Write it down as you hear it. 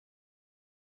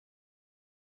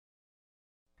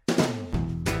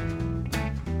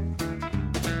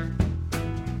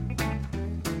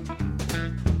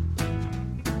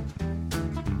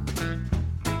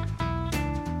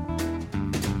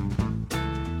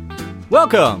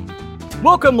Welcome!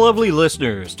 Welcome, lovely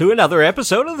listeners, to another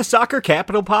episode of the Soccer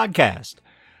Capital Podcast.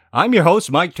 I'm your host,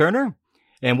 Mike Turner,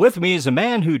 and with me is a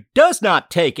man who does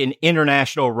not take an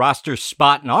international roster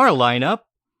spot in our lineup.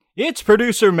 It's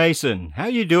producer Mason. How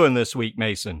you doing this week,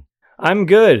 Mason? I'm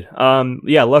good.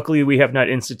 Luckily we have not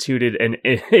instituted an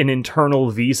internal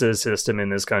visa system in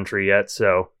this country yet,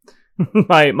 so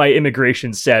my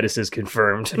immigration status is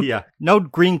confirmed. Yeah, no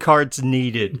green cards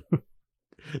needed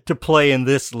to play in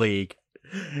this league.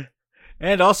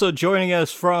 And also joining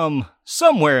us from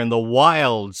somewhere in the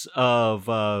wilds of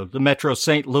the Metro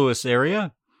St. Louis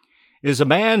area is a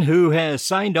man who has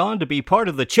signed on to be part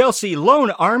of the Chelsea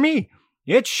Loan Army.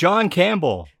 It's Sean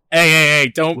Campbell.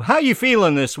 Hey, don't. How you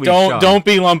feeling this week, Sean? Don't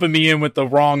be lumping me in with the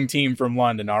wrong team from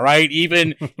London, all right?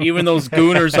 Even those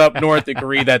gooners up north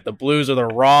agree that the Blues are the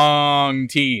wrong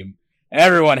team.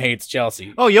 Everyone hates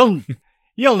Chelsea. Oh, you'll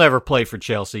never play for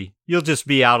Chelsea. You'll just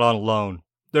be out on loan.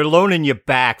 They're loaning you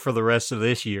back for the rest of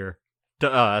this year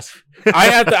to us. I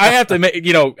have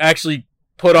to actually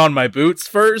put on my boots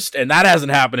first, and that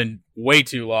hasn't happened in way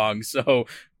too long. So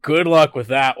good luck with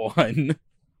that one.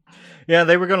 Yeah,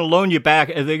 they were going to loan you back.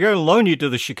 They're going to loan you to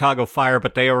the Chicago Fire,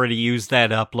 but they already used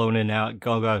that up, loaning out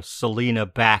Selena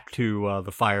back to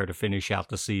the Fire to finish out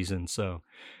the season. So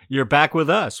you're back with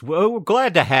us. Well, we're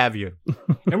glad to have you.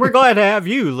 And we're glad to have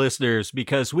you, listeners,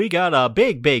 because we got a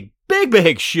big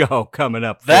show coming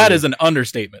up. That is an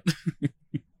understatement.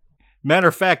 Matter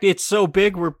of fact, it's so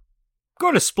big, we're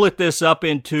going to split this up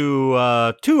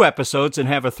into 2 episodes and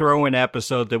have a throw-in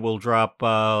episode that will drop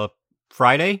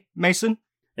Friday, Mason?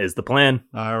 Is the plan.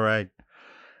 All right.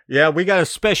 Yeah, we got a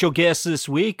special guest this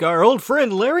week, our old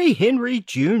friend Larry Henry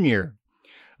Jr.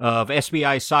 of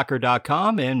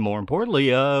SBIsoccer.com, and more importantly,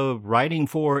 writing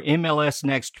for MLS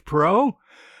Next Pro.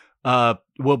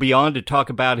 We'll be on to talk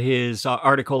about his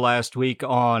article last week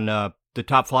on the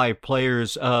top 5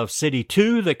 players of City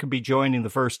 2 that could be joining the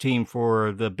first team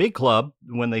for the big club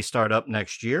when they start up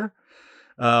next year.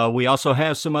 We also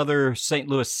have some other St.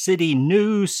 Louis City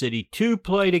news. City 2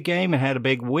 played a game and had a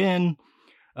big win.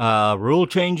 Rule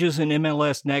changes in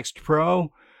MLS Next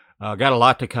Pro. Got a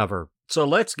lot to cover. So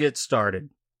let's get started.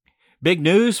 Big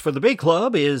news for the big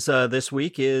club is this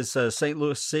week is St.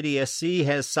 Louis City SC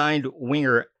has signed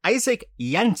winger Isaac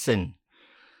Jensen.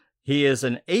 He is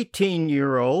an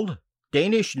 18-year-old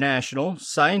Danish national,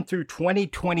 signed through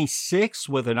 2026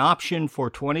 with an option for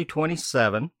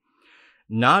 2027.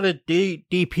 Not a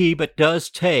DP, but does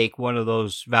take one of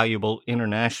those valuable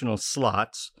international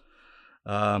slots.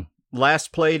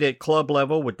 Last played at club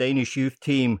level with Danish youth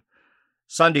team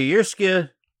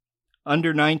Sønderjyske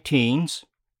under-19s,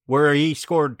 where he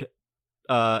scored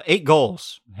 8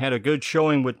 goals. Had a good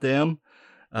showing with them.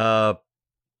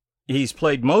 He's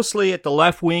played mostly at the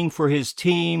left wing for his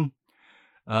team.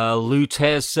 Lutz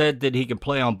has said that he can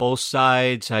play on both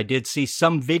sides. I did see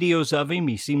some videos of him.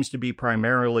 He seems to be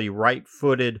primarily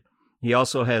right-footed. He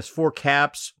also has 4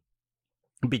 caps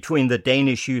between the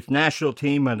Danish youth national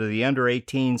team under the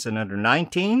under-18s and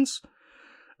under-19s.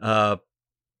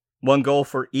 1 goal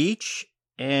for each,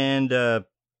 and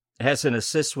has an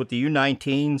assist with the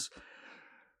U19s.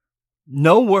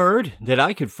 No word that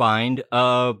I could find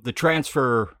of the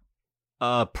transfer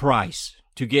price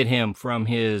to get him from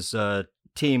his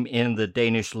team in the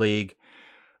Danish league.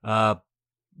 The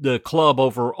club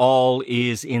overall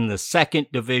is in the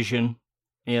 2nd division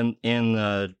in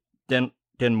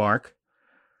Denmark.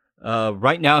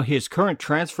 Right now, his current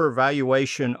transfer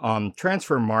valuation on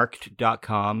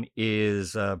transfermarkt.com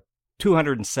is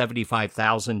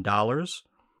 $275,000.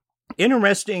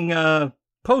 Interesting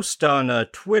post on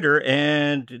Twitter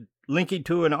and linking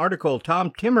to an article.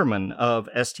 Tom Timmerman of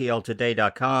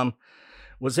STLtoday.com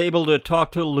was able to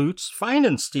talk to Lutz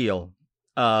Pfannenstiel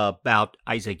about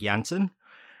Isaac Jensen.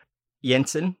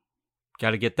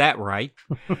 Got to get that right.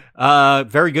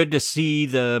 Very good to see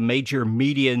the major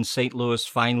media in St. Louis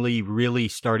finally really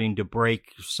starting to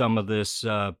break some of this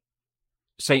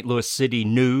St. Louis City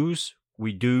news.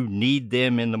 We do need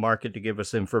them in the market to give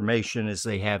us information as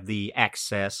they have the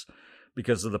access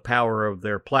because of the power of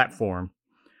their platform.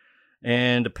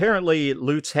 And apparently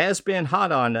Lutz has been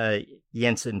hot on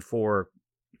Jensen for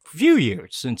few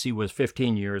years, since he was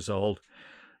 15 years old.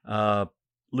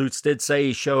 Lutz did say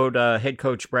he showed head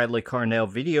coach Bradley Carnell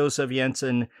videos of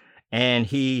Jensen, and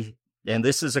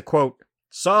this is a quote,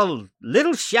 saw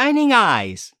little shining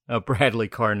eyes of Bradley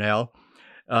Carnell,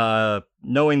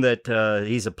 knowing that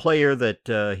he's a player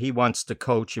that he wants to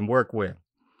coach and work with.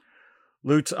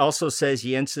 Lutz also says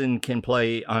Jensen can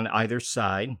play on either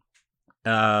side.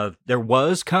 There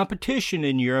was competition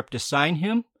in Europe to sign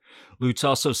him. Lutz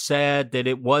also said that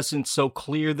it wasn't so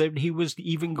clear that he was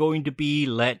even going to be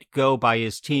let go by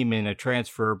his team in a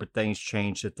transfer, but things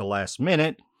changed at the last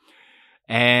minute.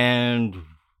 And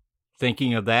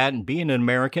thinking of that and being an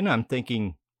American, I'm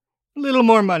thinking a little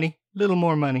more money.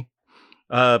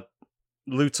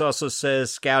 Lutz also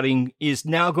says scouting is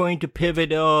now going to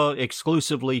pivot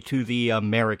exclusively to the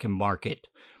American market.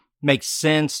 Makes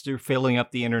sense. They're filling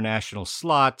up the international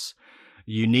slots.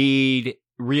 You need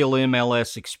real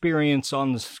MLS experience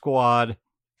on the squad,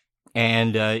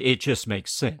 and it just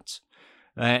makes sense.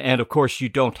 And of course, you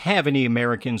don't have any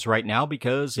Americans right now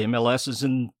because MLS is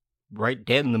right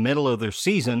dead in the middle of their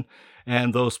season,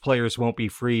 and those players won't be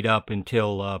freed up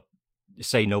until,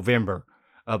 say, November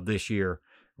of this year,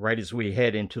 right as we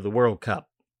head into the World Cup.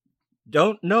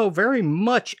 Don't know very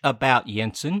much about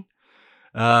Jensen.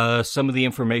 Some of the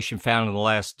information found in the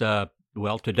last,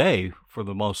 today, for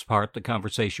the most part, the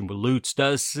conversation with Lutz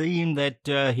does seem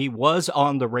that he was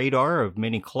on the radar of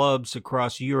many clubs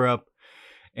across Europe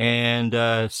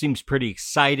and seems pretty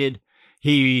excited.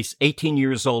 He's 18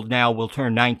 years old now, will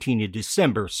turn 19 in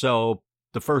December, so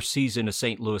the first season of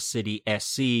St. Louis City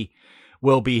SC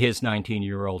will be his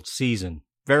 19-year-old season.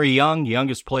 Very young,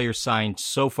 youngest player signed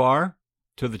so far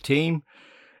to the team,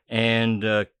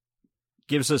 and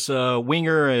gives us a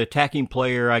winger, an attacking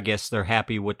player. I guess they're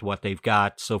happy with what they've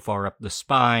got so far up the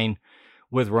spine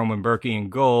with Roman Berkey in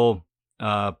goal,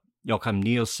 Joachim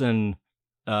Nielsen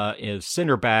is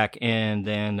center back, and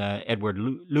then Edward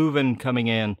Leuven coming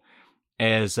in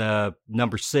as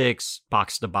number 6,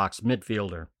 box-to-box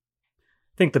midfielder.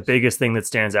 I think the biggest thing that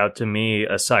stands out to me,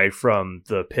 aside from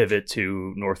the pivot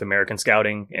to North American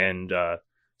scouting and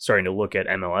starting to look at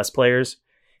MLS players,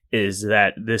 is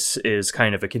that this is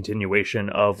kind of a continuation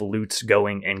of Lutz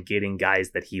going and getting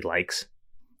guys that he likes.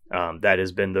 That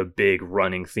has been the big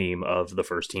running theme of the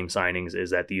first team signings, is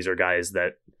that these are guys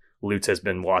that Lutz has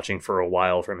been watching for a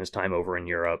while from his time over in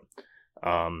Europe.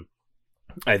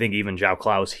 I think even João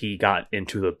Klaus, he got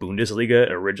into the Bundesliga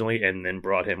originally and then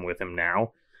brought him with him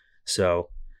now. So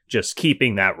just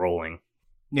keeping that rolling.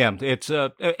 Yeah, it's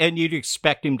and you'd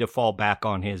expect him to fall back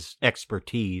on his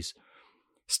expertise.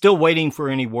 Still waiting for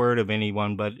any word of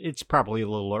anyone, but it's probably a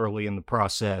little early in the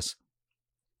process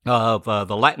of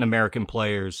the Latin American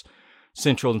players,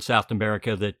 Central and South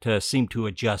America, that seem to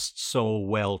adjust so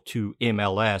well to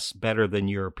MLS, better than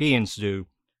Europeans do.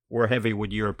 We're heavy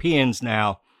with Europeans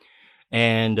now,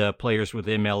 and players with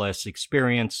MLS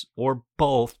experience, or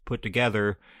both put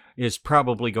together, is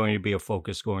probably going to be a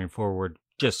focus going forward.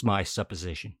 Just my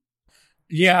supposition.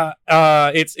 Yeah,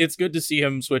 it's good to see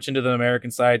him switch into the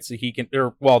American side so he can,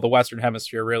 the Western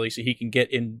Hemisphere really, so he can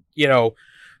get in,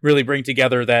 really bring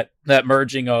together that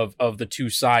merging of the two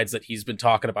sides that he's been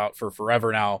talking about for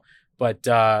forever now. But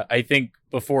I think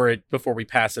before we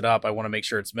pass it up, I want to make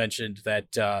sure it's mentioned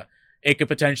that it could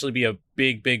potentially be a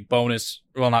big bonus.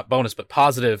 Well, not bonus, but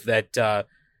positive that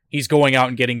he's going out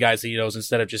and getting guys that he knows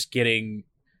instead of just getting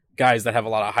guys that have a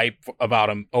lot of hype about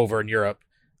him over in Europe.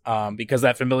 Because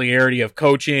that familiarity of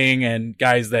coaching and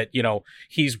guys that,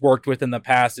 he's worked with in the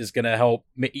past is going to help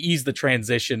ease the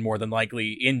transition more than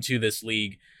likely into this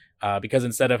league. Because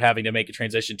instead of having to make a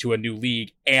transition to a new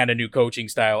league and a new coaching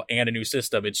style and a new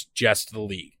system, it's just the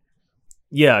league.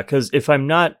 Yeah, because if I'm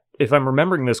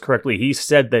remembering this correctly, he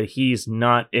said that he's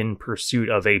not in pursuit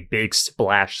of a big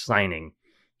splash signing.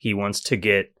 He wants to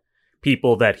get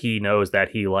people that he knows that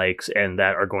he likes and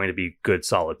that are going to be good,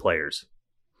 solid players.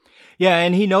 Yeah,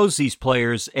 and he knows these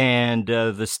players, and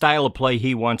the style of play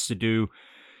he wants to do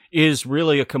is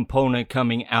really a component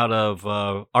coming out of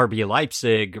RB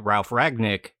Leipzig, Ralf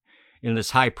Rangnick, in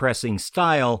this high-pressing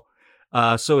style.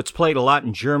 So it's played a lot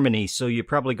in Germany, so you're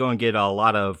probably going to get a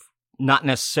lot of not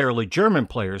necessarily German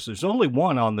players. There's only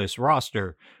one on this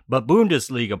roster, but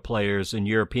Bundesliga players and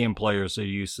European players are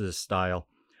used to this style.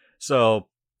 So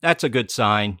that's a good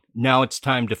sign. Now it's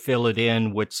time to fill it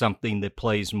in with something that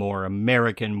plays more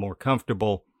American, more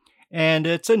comfortable, and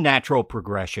it's a natural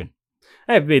progression.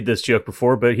 I've made this joke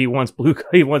before, but he wants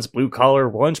blue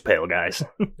collar lunch pail guys.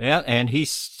 Yeah, and he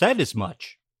said as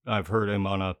much. I've heard him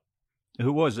on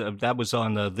that was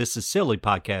on the This Is Silly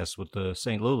podcast with the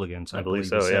St. Louligans. I believe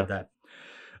so, he said yeah.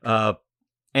 that.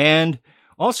 And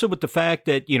also with the fact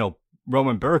that,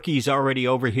 Roman Berkey's already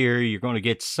over here. You're going to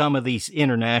get some of these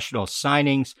international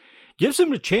signings. Gives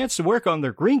them a chance to work on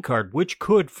their green card, which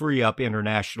could free up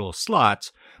international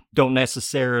slots.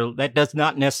 That does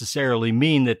not necessarily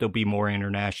mean that there'll be more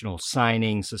international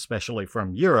signings, especially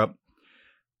from Europe.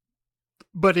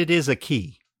 But it is a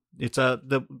key. It's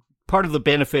the part of the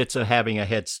benefits of having a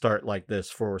head start like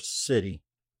this for City.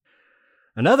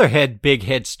 Another big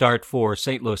head start for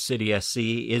St. Louis City SC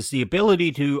is the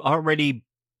ability to already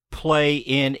play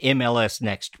in MLS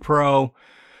Next Pro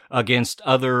against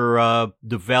other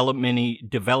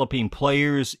developing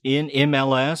players in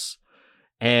MLS.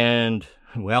 And,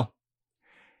 well,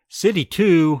 City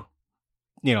 2,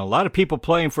 a lot of people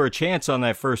playing for a chance on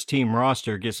that first team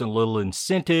roster gets a little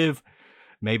incentive,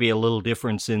 maybe a little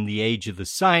difference in the age of the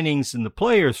signings and the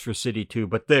players for City 2,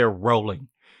 but they're rolling.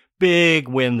 Big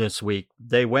win this week.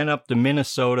 They went up to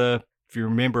Minnesota, if you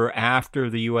remember, after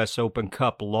the U.S. Open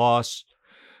Cup loss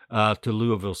to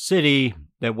Louisville City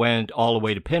that went all the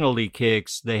way to penalty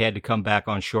kicks. They had to come back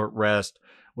on short rest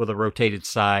with a rotated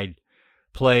side.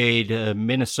 Played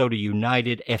Minnesota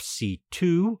United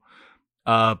FC2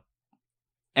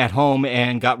 at home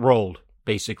and got rolled,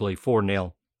 basically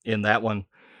 4-0 in that one.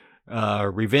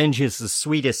 Revenge is the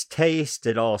sweetest taste.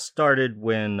 It all started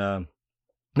when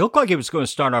it looked like it was going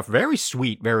to start off very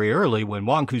sweet very early when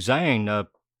Juan Kuzang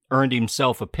earned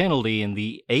himself a penalty in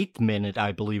the 8th minute,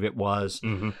 I believe it was.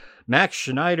 Mm-hmm. Max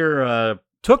Schneider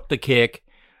took the kick.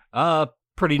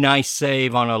 Pretty nice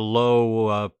save on a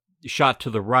low shot to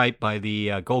the right by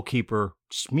the goalkeeper.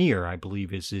 Smear, I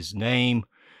believe is his name,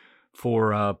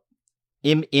 for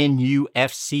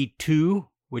MNUFC2,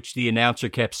 which the announcer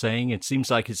kept saying. It seems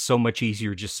like it's so much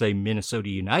easier to just say Minnesota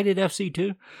United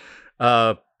FC2.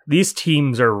 These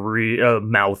teams are a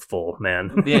mouthful,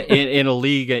 man. Yeah, in a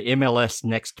league, MLS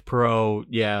Next Pro,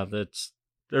 yeah,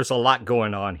 there's a lot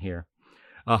going on here.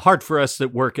 Hard for us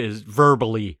that work as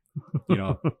verbally,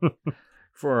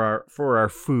 for our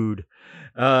food.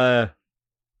 In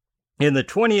the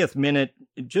 20th minute,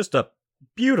 just a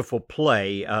beautiful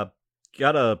play.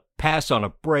 Got a pass on a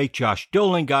break. Josh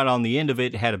Dolan got on the end of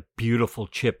it, had a beautiful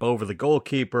chip over the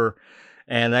goalkeeper,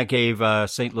 and that gave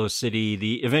St. Louis City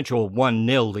the eventual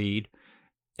 1-0 lead.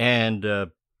 And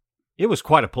it was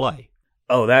quite a play.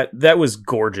 Oh, that was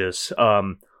gorgeous.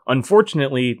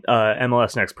 Unfortunately,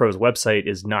 MLS Next Pro's website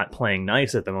is not playing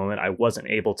nice at the moment. I wasn't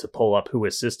able to pull up who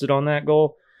assisted on that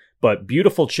goal, but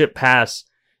beautiful chip pass.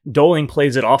 Doling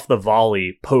plays it off the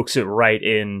volley, pokes it right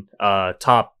in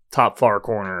top far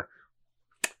corner.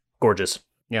 Gorgeous.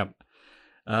 Yeah.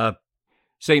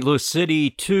 St. Louis City,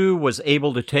 too, was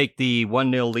able to take the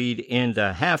 1-0 lead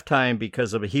into halftime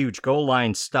because of a huge goal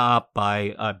line stop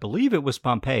by, I believe it was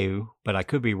Pompeu, but I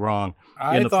could be wrong.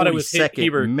 I thought it was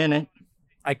Hibbert. Minute.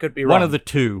 I could be wrong. One of the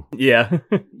two. Yeah.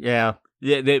 Yeah.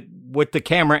 With the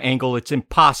camera angle, it's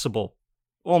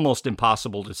almost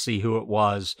impossible to see who it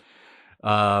was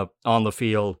on the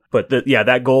field. But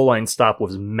that goal line stop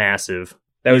was massive.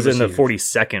 That was in the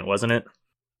 42nd, wasn't it?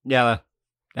 Yeah,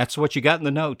 that's what you got in the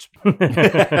notes.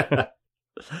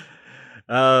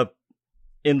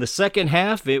 In the second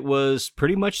half, it was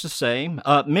pretty much the same.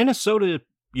 Minnesota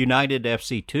United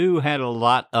FC2 had a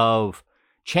lot of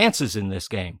chances in this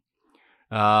game.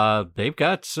 They've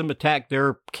got some attack.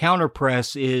 Their counter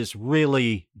press is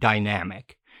really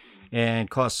dynamic and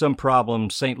caused some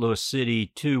problems. St. Louis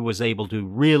City, too, was able to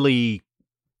really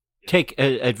take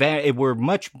advantage. We're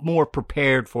much more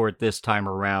prepared for it this time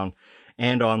around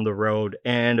and on the road.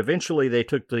 And eventually they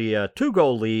took the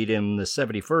 2-goal lead in the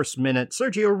 71st minute.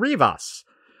 Sergio Rivas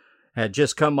had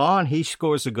just come on. He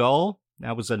scores a goal.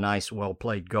 That was a nice,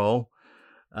 well-played goal.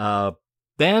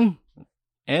 Then,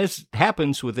 as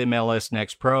happens with MLS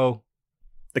Next Pro,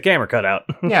 the camera cut out.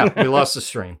 Yeah, we lost the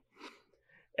stream.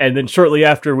 And then shortly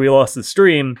after we lost the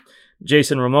stream,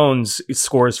 Jason Ramones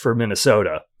scores for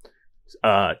Minnesota.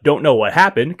 Don't know what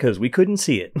happened because we couldn't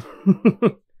see it.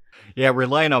 Yeah,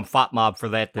 relying on FOTMob for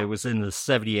that. That was in the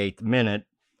 78th minute.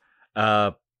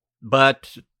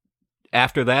 But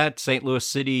after that, St. Louis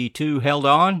City 2 held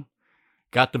on,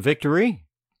 got the victory.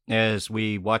 As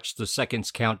we watched the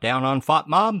seconds count down on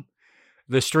FOTMob,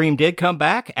 the stream did come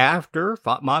back after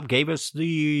FOTMob gave us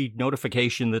the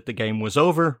notification that the game was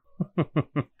over.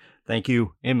 Thank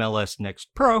you, MLS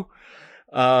Next Pro,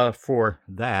 for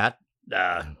that.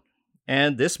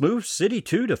 And this moves City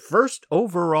 2 to first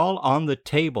overall on the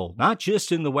table, not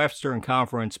just in the Western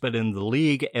Conference, but in the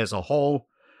league as a whole.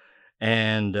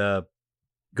 And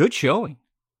good showing.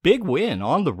 Big win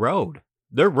on the road.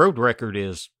 Their road record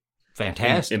is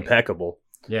fantastic. Impeccable.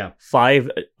 Yeah.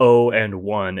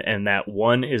 5-0-1, and that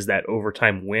one is that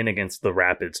overtime win against the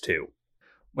Rapids, too.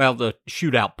 Well, the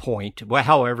shootout point,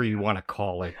 however you want to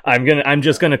call it. I'm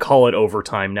just gonna call it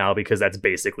overtime now because that's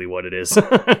basically what it is.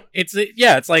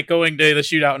 It's like going to the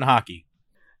shootout in hockey.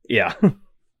 Yeah.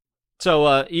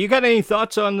 So, you got any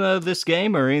thoughts on this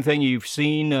game or anything you've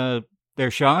seen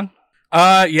there, Sean?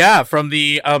 Yeah, from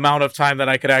the amount of time that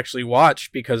I could actually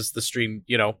watch because the stream,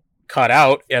 cut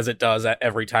out as it does at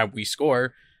every time we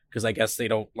score because I guess they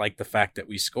don't like the fact that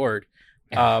we scored.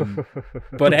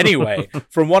 But anyway,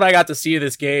 from what I got to see of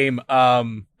this game,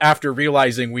 after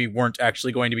realizing we weren't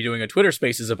actually going to be doing a Twitter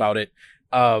Spaces about it,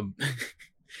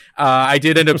 I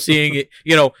did end up seeing it.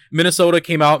 Minnesota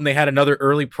came out and they had another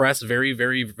early press very,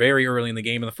 very, very early in the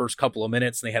game in the first couple of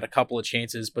minutes. And they had a couple of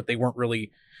chances, but they weren't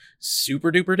really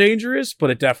super duper dangerous, but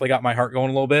it definitely got my heart going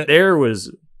a little bit. There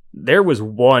was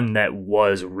one that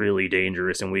was really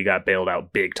dangerous, and we got bailed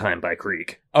out big time by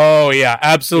Creek. Oh, yeah,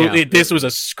 absolutely. Yeah. This was a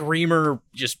screamer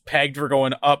just pegged for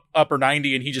going upper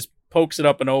 90, and he just pokes it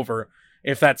up and over.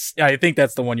 I think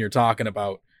that's the one you're talking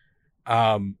about.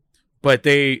 But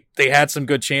they had some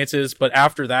good chances, but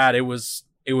after that, it was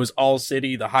all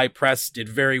city. The high press did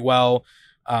very well,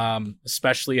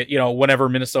 especially whenever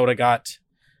Minnesota got.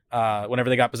 Whenever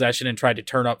they got possession and tried to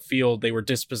turn up field, they were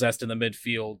dispossessed in the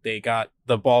midfield. They got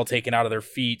the ball taken out of their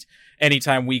feet.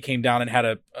 Anytime we came down and had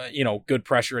a good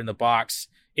pressure in the box,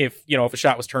 if a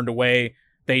shot was turned away,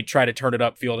 they try to turn it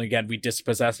upfield. And again, we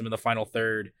dispossessed them in the final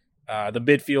third. The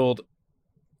midfield,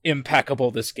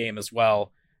 impeccable this game as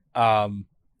well.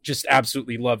 Just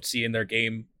absolutely loved seeing their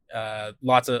game.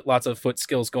 Lots of foot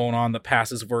skills going on. The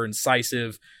passes were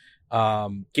incisive.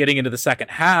 Getting into the second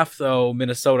half, though,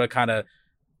 Minnesota kind of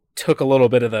took a little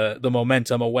bit of the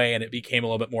momentum away, and it became a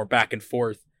little bit more back and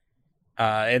forth.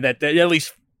 And that at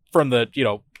least from the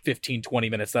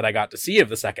 15-20 minutes that I got to see of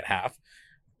the second half.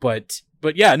 But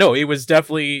yeah, no, it was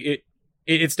definitely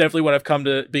it's definitely what I've come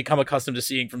to become accustomed to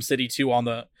seeing from City 2 on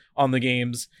the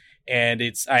games. And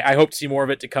I hope to see more of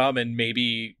it to come, and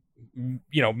maybe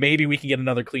we can get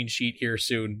another clean sheet here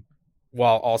soon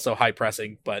while also high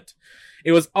pressing. But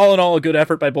it was all in all a good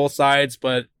effort by both sides,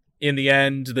 but in the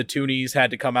end, the Toonies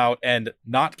had to come out and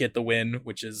not get the win,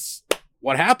 which is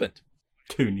what happened.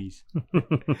 Toonies.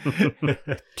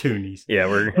 Toonies. Yeah,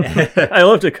 I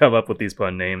love to come up with these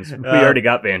pun names. We already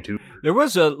got Vancouver. There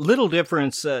was a little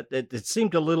difference. It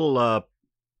seemed a little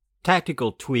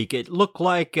tactical tweak. It looked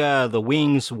like the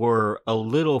wings were a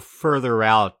little further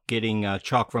out, getting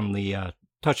chalk from the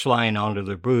touchline onto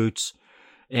their boots.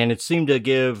 And it seemed to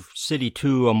give City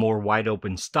 2 a more wide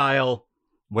open style.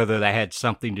 Whether that had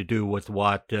something to do with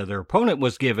what their opponent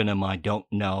was giving them, I don't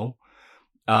know.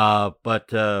 But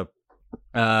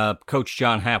Coach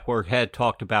John Hapworth had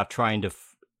talked about trying to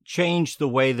change the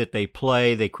way that they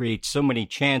play. They create so many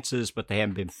chances, but they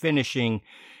haven't been finishing.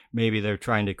 Maybe they're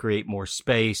trying to create more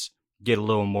space, get a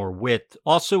little more width.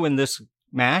 Also in this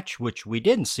match, which we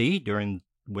didn't see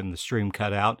when the stream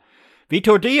cut out,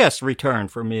 Vitor Diaz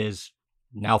returned from his,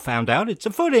 now found out it's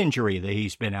a foot injury that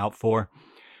he's been out for.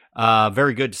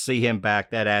 Very good to see him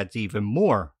back. That adds even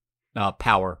more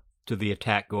power to the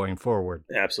attack going forward.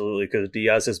 Absolutely, because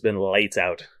Diaz has been lights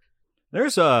out.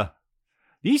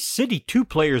 These City 2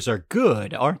 players are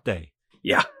good, aren't they?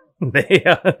 Yeah, they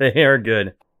are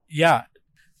good. Yeah.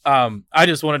 I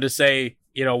just wanted to say,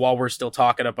 while we're still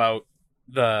talking about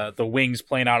the wings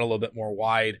playing out a little bit more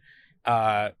wide,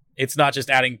 it's not just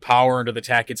adding power into the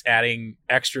attack, it's adding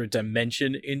extra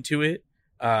dimension into it.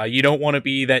 You don't want to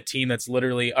be that team that's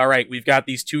literally, all right, we've got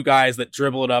these two guys that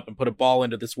dribble it up and put a ball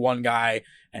into this one guy,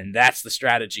 and that's the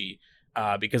strategy,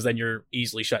 because then you're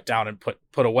easily shut down and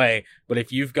put away. But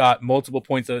if you've got multiple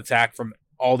points of attack from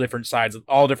all different sides,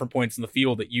 all different points in the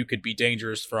field that you could be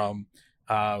dangerous from,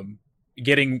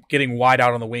 getting wide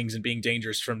out on the wings and being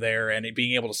dangerous from there, and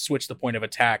being able to switch the point of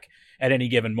attack at any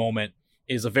given moment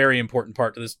is a very important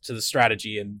part to the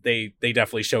strategy, and they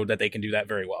definitely showed that they can do that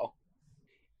very well.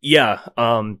 Yeah,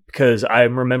 because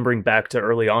I'm remembering back to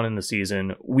early on in the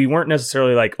season, we weren't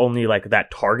necessarily only that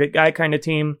target guy kind of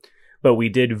team, but we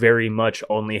did very much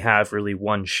only have really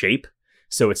one shape.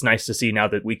 So it's nice to see now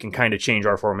that we can kind of change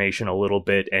our formation a little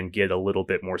bit and get a little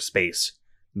bit more space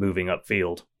moving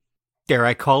upfield. Dare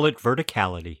I call it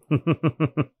verticality?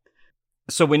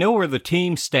 So we know where the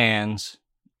team stands.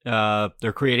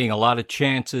 They're creating a lot of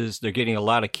chances. They're getting a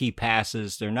lot of key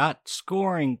passes. They're not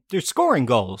scoring. They're scoring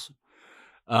goals.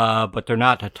 But they're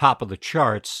not at the top of the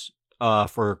charts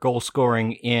for goal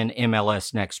scoring in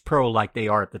MLS Next Pro like they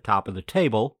are at the top of the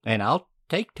table. And I'll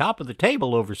take top of the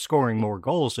table over scoring more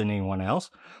goals than anyone else.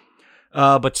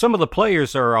 But some of the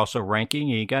players are also ranking.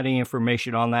 You got any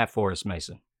information on that for us,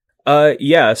 Mason?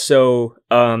 Yeah. So,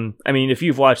 if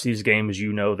you've watched these games,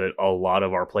 you know that a lot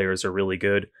of our players are really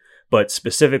good. But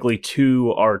specifically,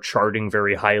 2 are charting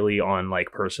very highly on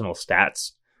personal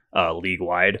stats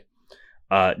league-wide.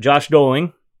 Josh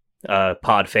Doling,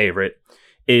 pod favorite,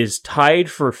 is tied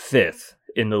for 5th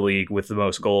in the league with the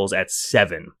most goals at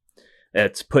 7.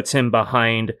 That puts him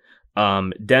behind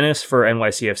Dennis for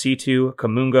NYCFC2,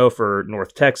 Kamungo for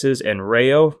North Texas, and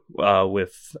Rayo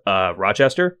with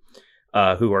Rochester,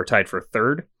 who are tied for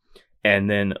 3rd. And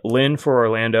then Lynn for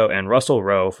Orlando and Russell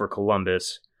Rowe for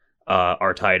Columbus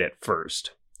are tied at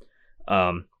first.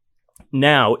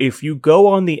 Now, if you go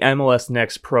on the MLS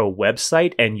Next Pro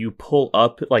website and you pull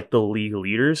up like the league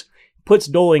leaders, it puts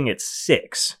Doling at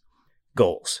 6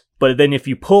 goals. But then if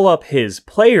you pull up his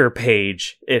player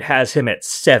page, it has him at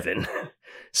 7.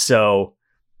 So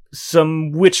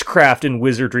some witchcraft and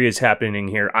wizardry is happening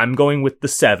here. I'm going with the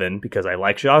 7 because I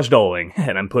like Josh Doling,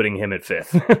 and I'm putting him at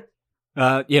 5th.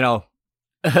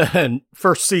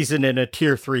 First season in a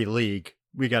Tier 3 league.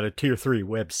 We got a Tier 3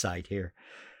 website here.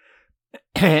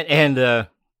 And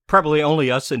probably only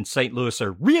us in St. Louis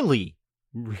are really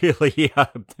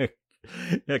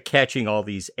catching all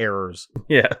these errors.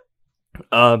 Yeah.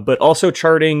 But also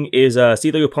charting is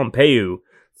Celio Pompeu,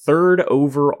 3rd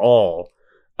overall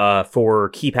for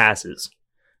key passes.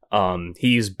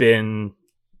 He's been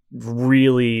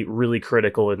really, really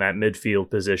critical in that midfield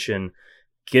position,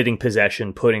 getting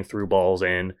possession, putting through balls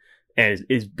in, and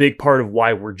is a big part of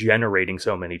why we're generating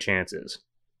so many chances.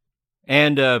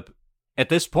 And at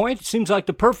this point, it seems like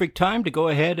the perfect time to go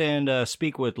ahead and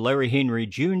speak with Larry Henry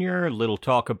Jr., a little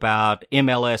talk about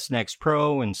MLS Next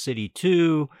Pro and City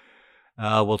 2.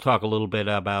 We'll talk a little bit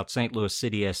about St. Louis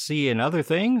City SC and other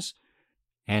things.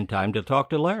 And time to talk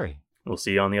to Larry. We'll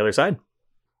see you on the other side.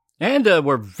 And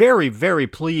we're very, very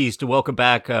pleased to welcome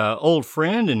back old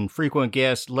friend and frequent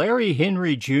guest Larry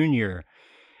Henry Jr.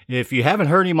 If you haven't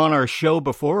heard him on our show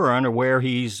before or are unaware,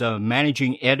 he's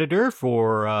managing editor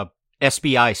for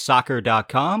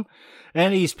SBIsoccer.com,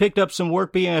 and he's picked up some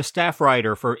work being a staff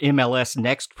writer for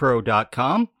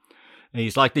MLSNextPro.com.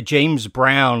 He's like the James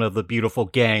Brown of the beautiful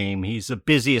game. He's the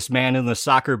busiest man in the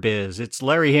soccer biz. It's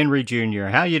Larry Henry Jr.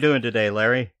 How you doing today,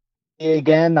 Larry? Hey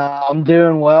again, I'm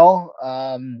doing well.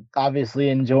 Obviously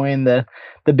enjoying the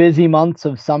busy months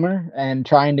of summer and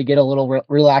trying to get a little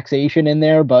relaxation in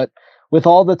there. But with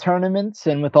all the tournaments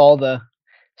and with all the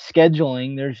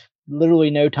scheduling, there's literally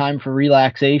no time for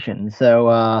relaxation.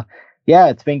 So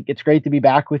yeah, it's great to be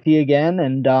back with you again.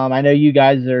 And I know you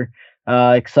guys are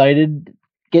excited,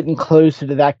 getting closer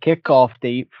to that kickoff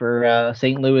date for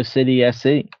St. Louis City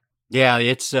SC. Yeah,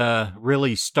 it's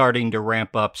really starting to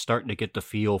ramp up, starting to get the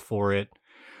feel for it.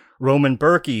 Roman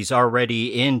Berkey's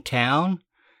already in town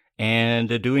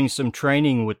and doing some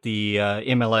training with the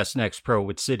MLS Next Pro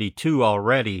with City 2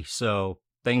 already. So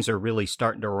things are really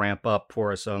starting to ramp up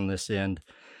for us on this end.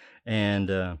 And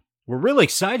we're really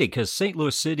excited because St.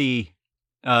 Louis City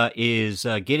is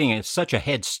getting such a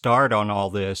head start on all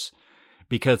this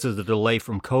because of the delay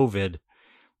from COVID.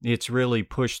 It's really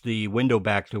pushed the window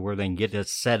back to where they can get it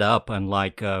set up,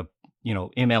 unlike,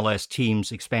 MLS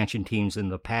teams, expansion teams in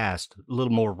the past, a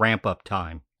little more ramp-up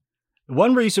time.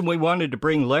 One reason we wanted to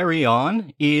bring Larry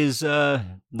on is,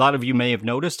 a lot of you may have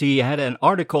noticed, he had an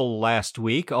article last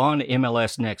week on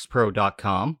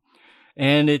MLSNextPro.com,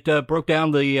 and it broke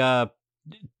down the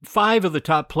 5 of the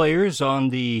top players on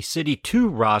the City 2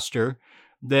 roster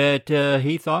that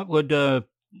he thought would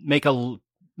make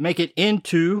it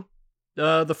into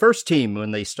the first team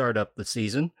when they start up the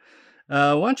season.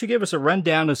 Why don't you give us a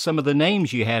rundown of some of the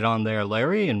names you had on there,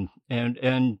 Larry, and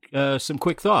some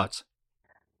quick thoughts?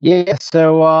 Yeah.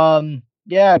 So I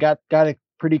got a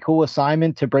pretty cool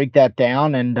assignment to break that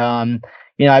down, and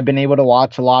I've been able to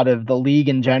watch a lot of the league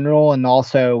in general, and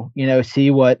also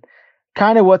see what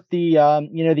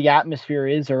the atmosphere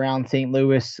is around St.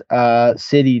 Louis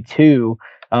City too.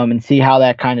 And see how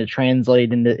that kind of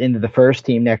translates into the first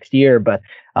team next year. But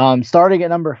starting at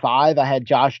number 5, I had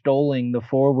Josh Doling, the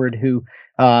forward, who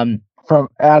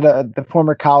the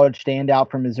former college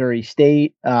standout from Missouri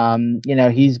State.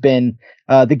 He's been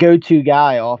the go-to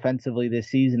guy offensively this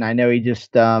season. I know he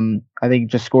just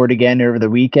scored again over the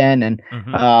weekend, and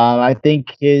I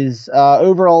think his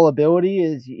overall ability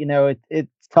is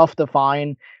it's tough to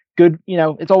find good.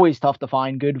 It's always tough to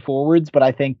find good forwards, but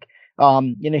I think.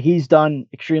 He's done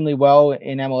extremely well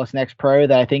in MLS Next Pro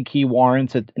that I think he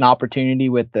warrants an opportunity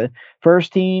with the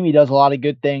first team. He does a lot of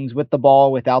good things with the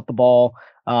ball, without the ball,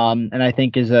 and I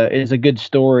think is a good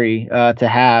story to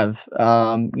have.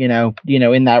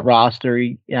 In that roster,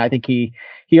 I think you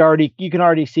can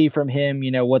already see from him,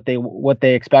 what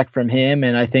they expect from him,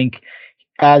 and I think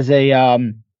as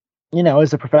a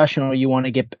professional, you want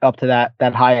to get up to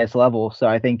that highest level. So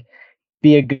I think.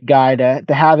 Be a good guy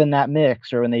to have in that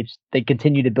mix, or when they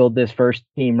continue to build this first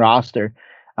team roster.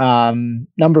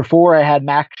 Number 4, I had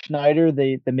Max Schneider,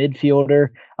 the midfielder,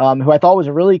 who I thought was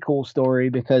a really cool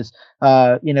story because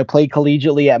played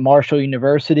collegiately at Marshall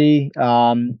University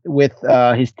with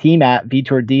his teammate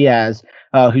Vitor Diaz,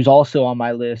 who's also on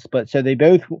my list. But so they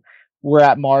both were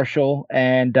at Marshall,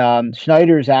 and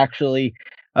Schneider's actually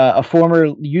a former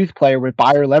youth player with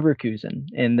Bayer Leverkusen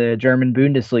in the German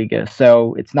Bundesliga.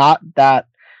 So it's not that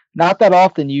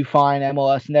often you find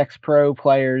MLS Next Pro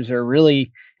players, or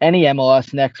really any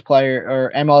MLS Next player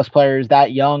or MLS players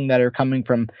that young that are coming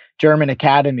from German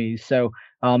academies. So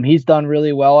he's done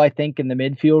really well, I think, in the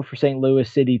midfield for St. Louis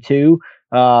City too.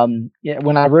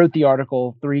 When I wrote the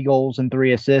article, 3 goals and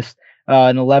 3 assists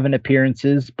in 11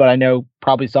 appearances, but I know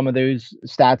probably some of those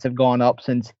stats have gone up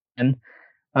since then.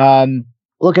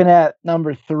 Looking at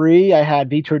number 3, I had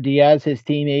Vitor Diaz, his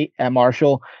teammate at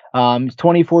Marshall. He's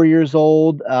 24 years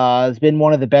old. Has been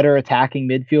one of the better attacking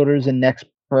midfielders in Next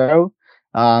Pro.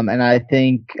 And I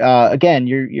think again,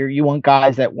 you want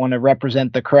guys that want to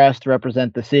represent the crest,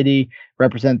 represent the city,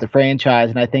 represent the franchise.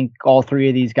 And I think all 3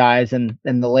 of these guys and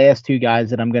the last 2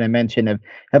 guys that I'm going to mention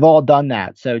have all done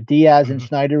that. So Diaz and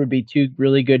Schneider would be 2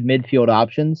 really good midfield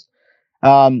options.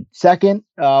 Second,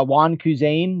 Juan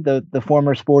Kuzain, the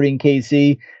former Sporting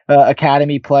KC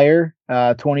academy player,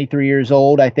 23 years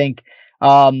old. I think,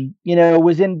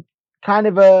 was in kind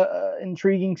of a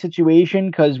intriguing situation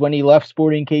because when he left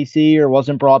Sporting KC or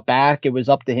wasn't brought back, it was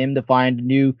up to him to find a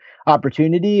new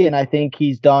opportunity. And I think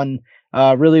he's done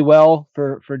really well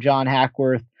for John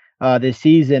Hackworth this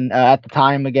season. At the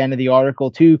time, again, of the article,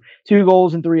 two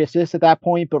goals and 3 assists at that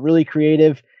point, but really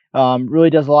creative. Really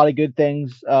does a lot of good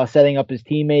things, setting up his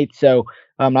teammates. So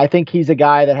I think he's a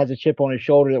guy that has a chip on his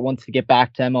shoulder that wants to get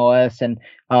back to MLS and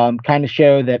kind of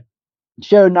show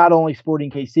not only Sporting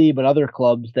KC but other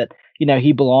clubs that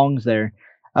he belongs there.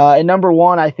 And number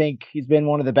 1, I think he's been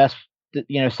one of the best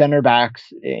center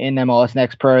backs in MLS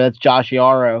Next Pro. That's Josh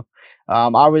Yaro.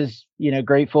 I was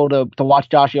grateful to watch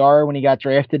Josh Yaro when he got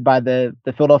drafted by the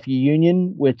Philadelphia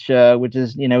Union, which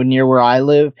is near where I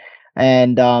live.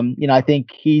 And, I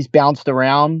think he's bounced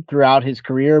around throughout his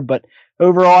career, but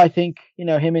overall, I think,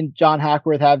 him and John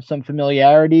Hackworth have some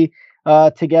familiarity,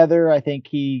 together. I think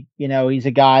he's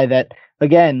a guy that,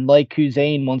 again, like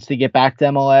Kuzain, wants to get back to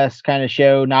MLS, kind of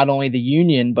show not only the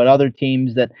Union, but other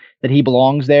teams that he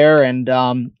belongs there. And,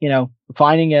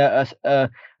 finding a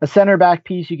center back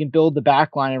piece you can build the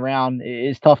back line around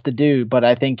is tough to do. But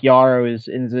I think Yaro is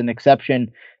an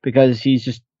exception because he's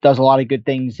just does a lot of good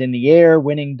things in the air,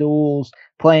 winning duels,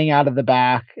 playing out of the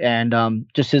back, and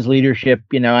just his leadership.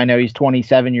 I know he's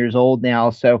 27 years old now,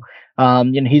 so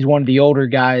he's one of the older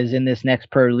guys in this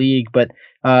Next Pro League, but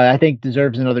I think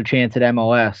deserves another chance at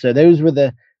MLS. So those were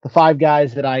the 5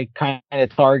 guys that I kind of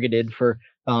targeted for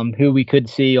who we could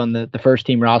see on the first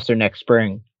team roster next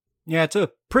spring. Yeah, it's a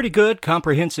pretty good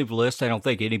comprehensive list. I don't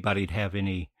think anybody'd have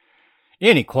any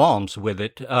qualms with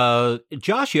it.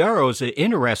 Josh Yaro is an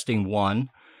interesting one.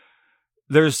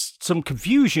 There's some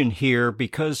confusion here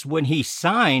because when he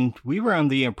signed, we were under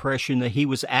the impression that he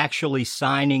was actually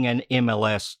signing an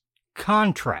MLS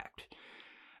contract.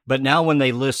 But now when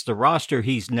they list the roster,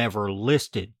 he's never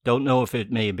listed. Don't know if it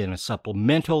may have been a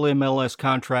supplemental MLS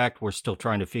contract. We're still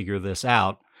trying to figure this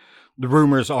out. The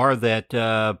rumors are that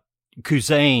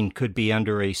Kuzain could be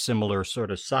under a similar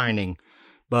sort of signing.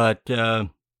 But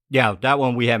yeah, that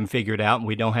one we haven't figured out, and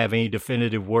we don't have any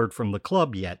definitive word from the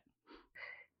club yet.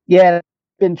 Yeah,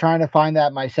 been trying to find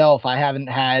that myself. I haven't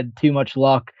had too much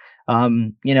luck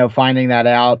finding that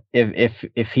out,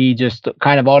 if he just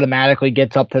kind of automatically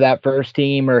gets up to that first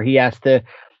team or he has to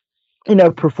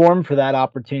perform for that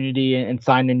opportunity and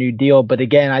sign a new deal. But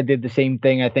again, I did the same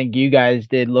thing I think you guys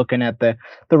did, looking at the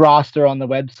roster on the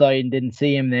website and didn't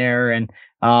see him there. And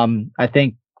I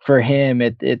think for him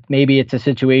it maybe it's a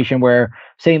situation where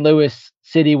St. Louis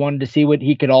City wanted to see what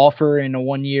he could offer in a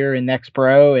 1 year in Next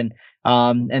Pro and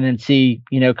then see,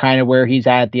 kind of where he's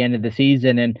at the end of the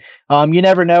season. And you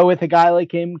never know with a guy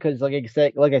like him, because like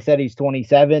I said, he's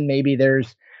 27. Maybe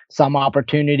there's some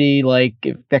opportunity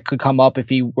that could come up if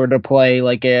he were to play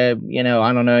like I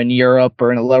don't know, in Europe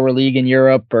or in a lower league in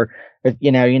Europe, or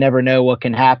you never know what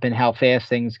can happen, how fast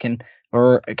things can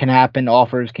happen,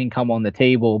 offers can come on the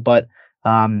table. But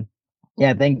yeah,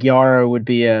 I think Yaro would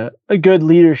be a good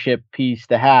leadership piece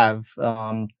to have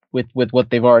with what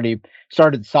they've already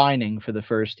started signing for the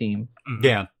first team.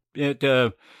 Yeah. It,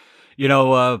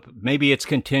 maybe it's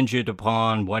contingent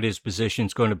upon what his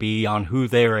position's going to be on who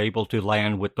they're able to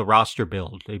land with the roster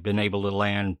build. They've been able to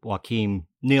land Joachim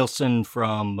Nielsen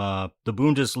from the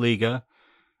Bundesliga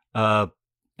at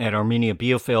Arminia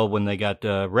Bielefeld when they got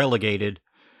relegated.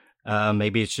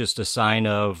 Maybe it's just a sign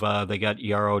of they got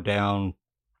Yaro down,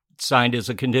 signed as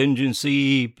a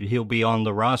contingency. He'll be on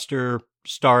the roster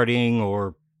starting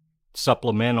or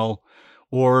supplemental,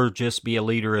 or just be a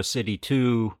leader of City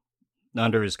 2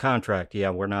 under his contract.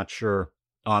 Yeah, we're not sure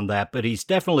on that, but he's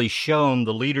definitely shown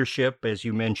the leadership, as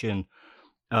you mentioned,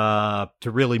 to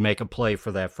really make a play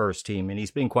for that first team, and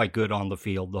he's been quite good on the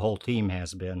field. The whole team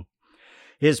has been.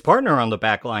 His partner on the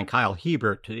back line, Kyle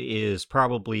Hiebert,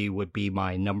 would be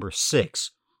my number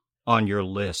 6 on your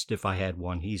list if I had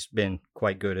one. He's been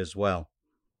quite good as well.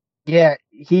 Yeah,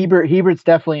 Hiebert's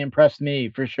definitely impressed me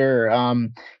for sure.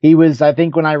 He was, I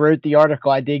think when I wrote the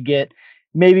article, I did get,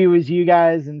 maybe it was you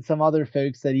guys and some other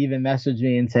folks that even messaged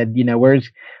me and said,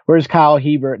 where's Kyle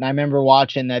Hiebert? And I remember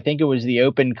watching, I think it was the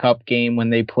Open Cup game when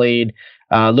they played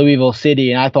Louisville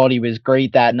City, and I thought he was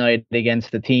great that night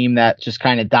against the team that just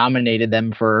kind of dominated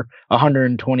them for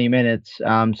 120 minutes.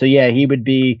 So yeah, he would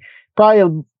be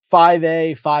probably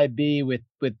 5A, 5B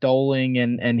with Doling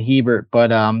and Hiebert.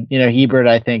 But Hiebert,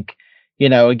 I think,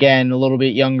 again, a little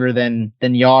bit younger than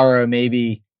Yara,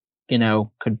 maybe,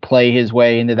 could play his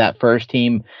way into that first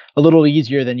team a little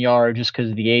easier than Yara just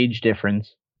because of the age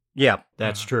difference. Yeah,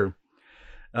 that's true.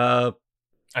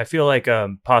 I feel like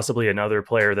possibly another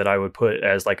player that I would put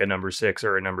as like a number 6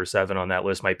 or a number 7 on that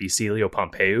list might be Celio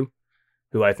Pompeu,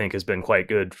 who I think has been quite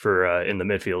good for in the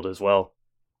midfield as well.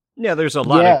 Yeah, there's a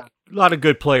lot of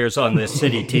good players on this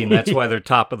City team. That's why they're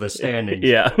top of the standings.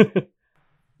 Yeah.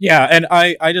 Yeah, and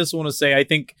I just want to say, I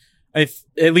think,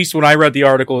 at least when I read the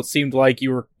article, it seemed like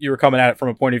you were coming at it from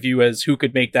a point of view as who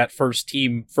could make that first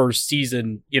team, first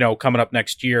season, coming up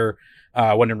next year,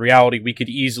 when in reality we could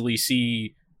easily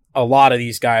see a lot of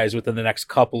these guys within the next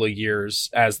couple of years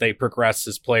as they progress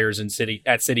as players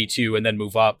at City 2 and then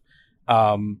move up.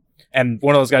 And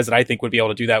one of those guys that I think would be able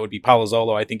to do that would be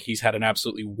Palazzolo. I think he's had an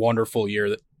absolutely wonderful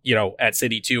year, at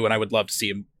City 2, and I would love to see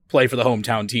him play for the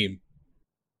hometown team.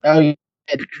 Oh, yeah.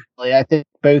 I think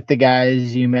both the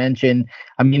guys you mentioned,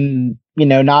 I mean,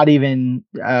 not even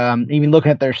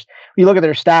looking at you look at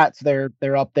their stats,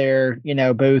 they're up there,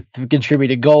 both have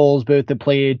contributed goals, both have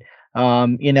played,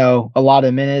 a lot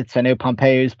of minutes. I know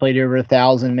Pompeu's played over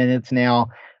 1,000 minutes now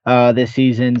this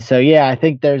season. So yeah, I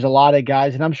think there's a lot of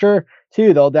guys, and I'm sure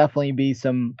too there'll definitely be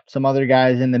some other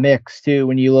guys in the mix too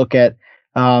when you look at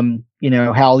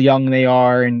how young they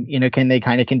are and can they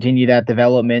kind of continue that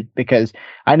development, because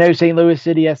I know St. Louis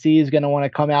City SC is going to want to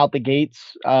come out the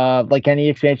gates like any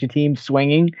expansion team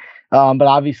swinging, but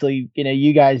obviously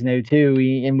you guys know too,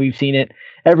 and we've seen it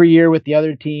every year with the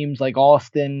other teams like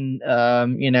Austin,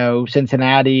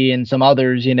 Cincinnati and some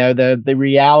others. The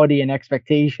reality and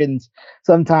expectations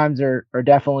sometimes are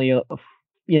definitely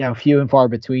few and far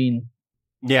between.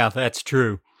 Yeah, that's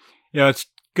true. It's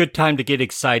good time to get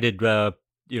excited,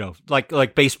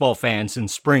 like baseball fans in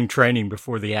spring training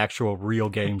before the actual real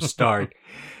games start.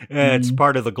 It's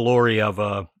part of the glory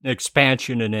of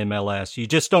expansion in MLS. You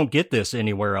just don't get this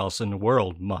anywhere else in the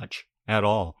world much at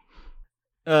all.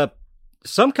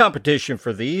 Some competition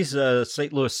for these.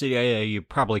 St. Louis City, you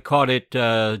probably caught it,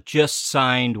 just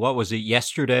signed, what was it,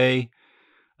 yesterday?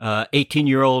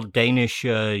 18-year-old Danish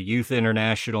youth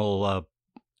international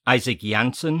Isaac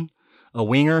Janssen, a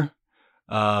winger.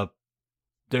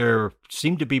 There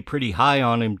seemed to be pretty high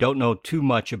on him. Don't know too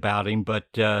much about him, but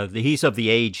he's of the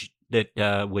age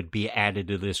that would be added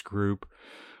to this group.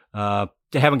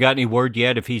 They haven't got any word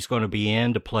yet if he's going to be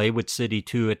in to play with City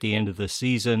 2 at the end of the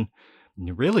season.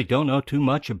 You really don't know too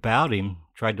much about him.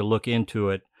 Tried to look into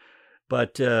it.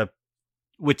 But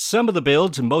with some of the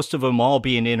builds, and most of them all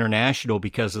being international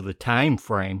because of the time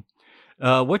frame,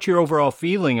 what's your overall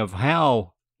feeling of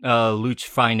how Lutz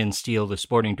Pfannenstiel, the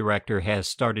sporting director, has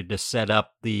started to set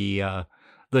up the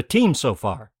team so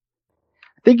far?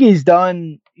 I think he's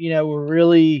done, a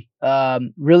really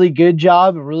good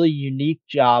job, a really unique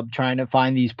job trying to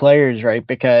find these players, right?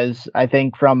 Because I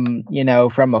think from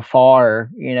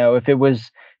afar, if it was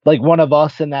like one of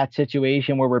us in that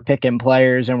situation where we're picking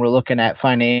players and we're looking at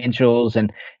financials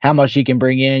and how much you can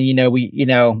bring in,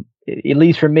 at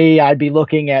least for me, I'd be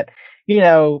looking at,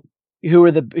 who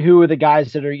are the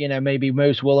guys that are, maybe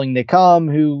most willing to come,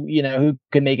 who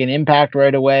can make an impact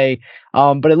right away.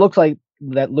 But it looks like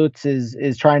that Lutz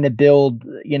is trying to build,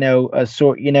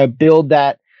 build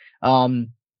that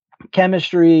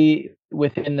chemistry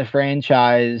within the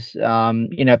franchise.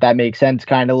 If that makes sense,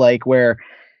 kind of like where,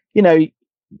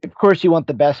 of course you want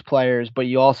the best players, but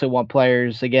you also want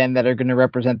players again that are going to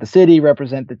represent the city,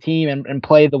 represent the team, and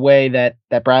play the way that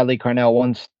Bradley Carnell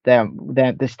wants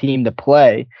this team to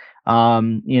play.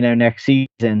 Next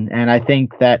season. And I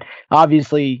think that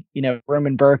obviously,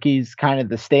 Roman Berkey's kind of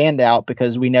the standout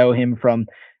because we know him from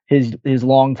his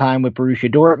long time with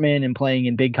Borussia Dortmund and playing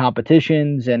in big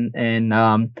competitions and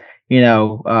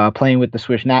playing with the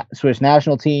Swiss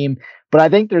national team. But I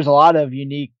think there's a lot of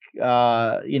unique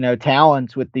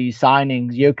talents with these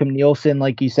signings. Joachim Nielsen,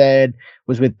 like you said,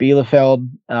 was with Bielefeld.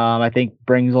 I think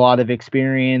brings a lot of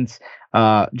experience.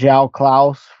 João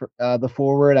Klaus, the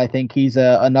forward, I think he's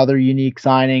another unique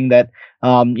signing that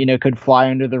could fly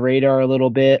under the radar a little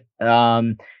bit.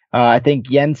 I think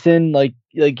Jensen, like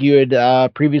you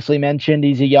had previously mentioned,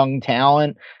 he's a young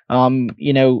talent.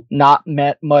 Not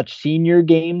met much senior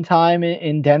game time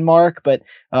in Denmark, but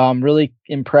really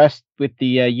impressed with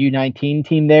the U19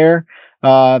 team there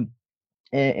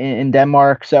in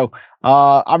Denmark. So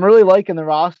I'm really liking the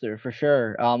roster for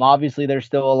sure. Obviously, there's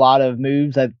still a lot of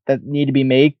moves that need to be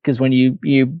made because when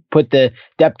you put the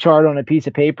depth chart on a piece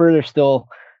of paper, there's still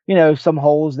some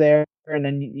holes there, and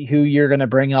then who you're going to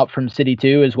bring up from City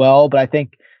 2 as well. But I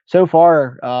think so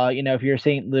far, if you're a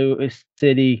St. Louis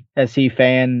City SC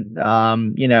fan,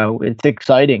 it's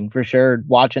exciting for sure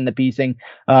watching the piecing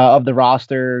of the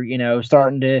roster,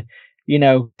 starting to,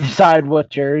 decide what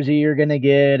jersey you're going to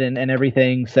get and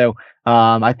everything. So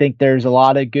I think there's a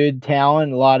lot of good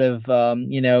talent, a lot of,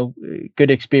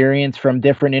 good experience from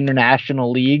different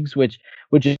international leagues, which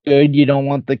is good. You don't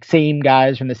want the same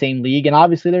guys from the same league. And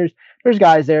obviously there's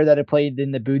guys there that have played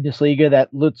in the Bundesliga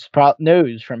that Lutz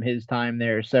knows from his time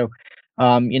there. So,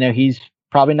 he's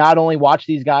probably not only watched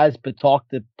these guys, but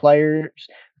talked to players,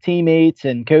 teammates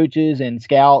and coaches and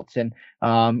scouts and,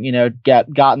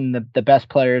 gotten the best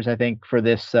players, I think, for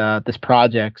this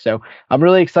project. So I'm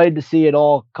really excited to see it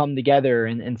all come together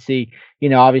and see,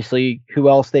 obviously who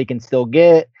else they can still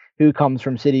get, who comes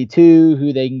from City 2,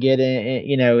 who they can get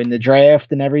in the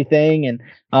draft and everything. And,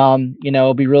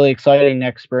 it'll be really exciting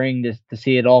next spring to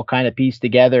see it all kind of pieced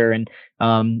together and,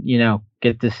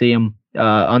 get to see them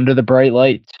under the bright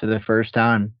lights for the first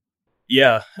time.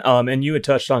 Yeah, and you had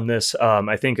touched on this.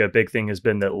 I think a big thing has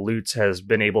been that Lutz has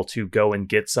been able to go and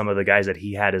get some of the guys that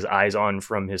he had his eyes on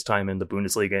from his time in the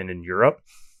Bundesliga and in Europe,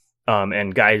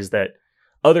 and guys that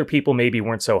other people maybe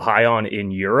weren't so high on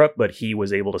in Europe, but he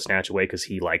was able to snatch away because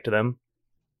he liked them.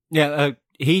 Yeah,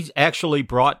 he actually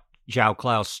brought João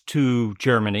Klaus to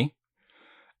Germany,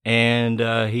 and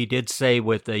he did say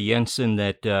with Jensen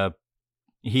that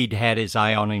he'd had his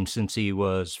eye on him since he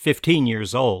was 15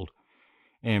 years old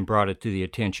and brought it to the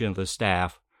attention of the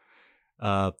staff.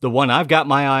 The one I've got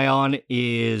my eye on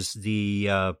is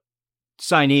the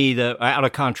signee, the out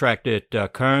of contract at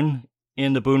Köln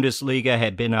in the Bundesliga,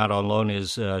 had been out on loan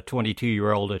as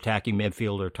 22-year-old attacking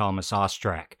midfielder Thomas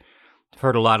Ostrak. I've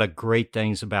heard a lot of great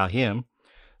things about him,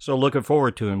 so looking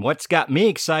forward to him. What's got me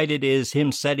excited is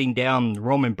him setting down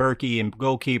Roman Bürki and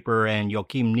goalkeeper and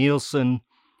Joachim Nielsen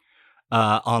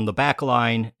on the back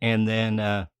line, and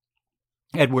then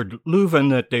Edward Leuven,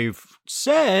 that they've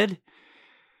said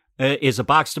is a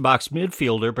box-to-box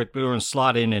midfielder, but they're going to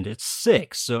slot in at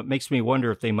 6. So it makes me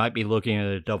wonder if they might be looking at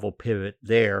a double pivot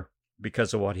there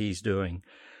because of what he's doing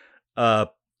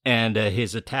and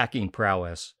his attacking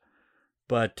prowess.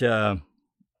 But,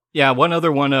 one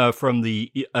other one from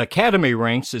the academy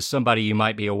ranks is somebody you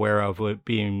might be aware of,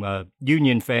 being a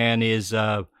Union fan, is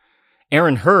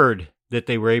Aaron Hurd, that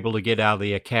they were able to get out of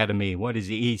the academy. What is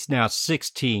he? He's now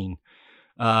 16.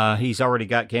 He's already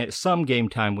got some game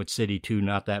time with City 2,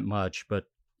 not that much, but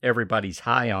everybody's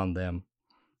high on them,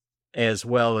 as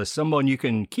well as someone you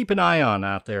can keep an eye on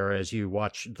out there as you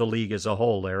watch the league as a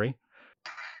whole, Larry.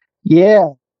 Yeah,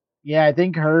 I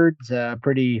think Hurd's a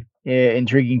pretty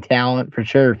intriguing talent for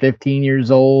sure. 15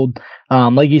 years old.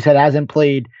 Like you said, hasn't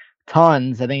played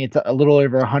tons. I think it's a little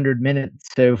over 100 minutes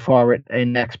so far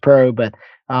in Next Pro, but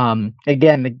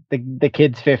again, the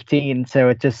kid's 15, so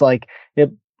it's just like it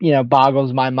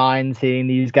boggles my mind seeing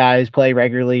these guys play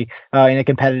regularly in a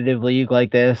competitive league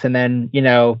like this. And then,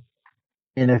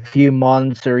 in a few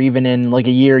months or even in like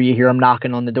a year, you hear them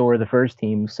knocking on the door of the first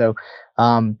team. So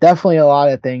definitely a lot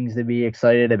of things to be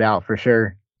excited about for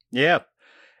sure. Yeah.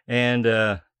 And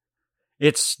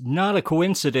it's not a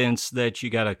coincidence that you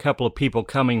got a couple of people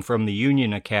coming from the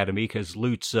Union Academy, because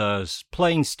Lutz's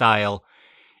playing style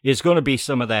is going to be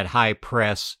some of that high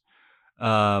press,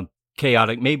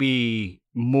 chaotic, maybe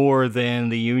more than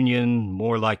the Union,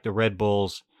 more like the Red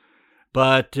Bulls.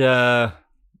 But the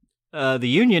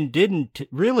Union didn't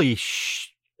really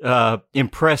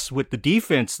impress with the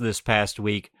defense this past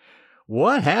week.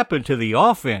 What happened to the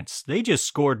offense? They just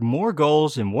scored more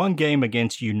goals in one game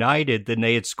against United than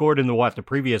they had scored in the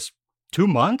previous 2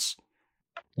 months?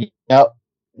 Yep.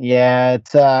 Yeah,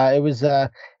 it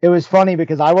was funny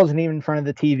because I wasn't even in front of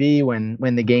the TV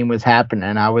when the game was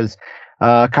happening. I was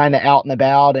kind of out and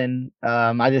about, and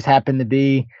I just happened to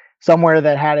be somewhere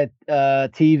that had a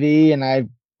TV, and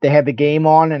they had the game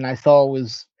on, and I saw it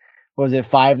was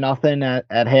it 5-0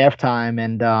 at halftime,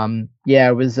 and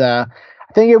it was I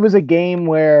I think it was a game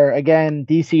where, again,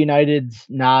 DC United's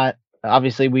not,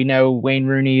 obviously we know Wayne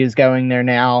Rooney is going there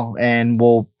now and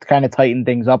will kind of tighten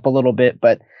things up a little bit,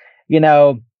 but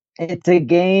it's a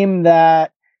game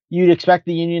that you'd expect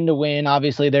the Union to win.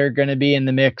 Obviously they're going to be in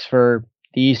the mix for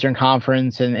the Eastern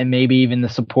Conference and maybe even the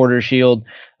Supporter Shield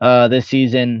this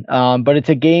season. But it's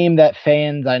a game that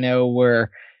fans I know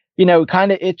were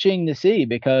kind of itching to see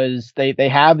because they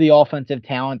have the offensive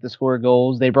talent to score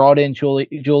goals. They brought in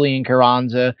Julian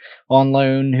Carranza on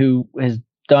loan, who has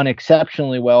done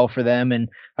exceptionally well for them. And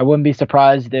I wouldn't be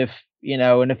surprised if, in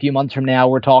a few months from now,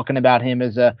 we're talking about him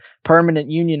as a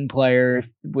permanent Union player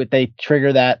if they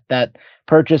trigger that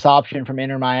purchase option from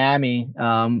Inter Miami,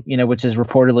 which is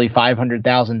reportedly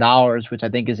 $500,000, which I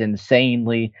think is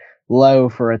insanely low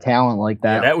for a talent like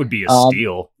that. Yeah, that would be a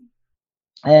steal.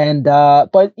 And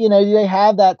but they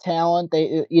have that talent.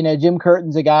 They Jim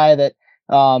Curtin's a guy that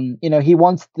he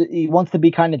wants to be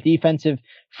kind of defensive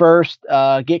first,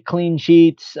 get clean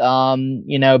sheets,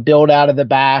 build out of the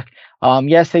back.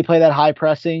 Yes, they play that high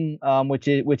pressing, which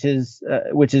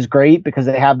is great because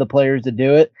they have the players to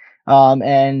do it.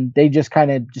 And they just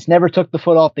never took the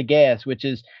foot off the gas, which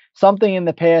is something in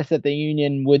the past that the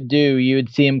Union would do. You would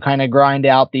see them kind of grind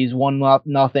out these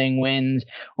 1-0 wins,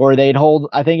 or they'd hold,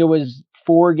 I think it was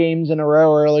 4 games in a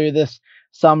row earlier this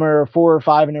summer, 4 or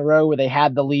 5 in a row where they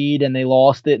had the lead and they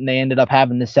lost it and they ended up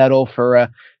having to settle for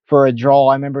a draw.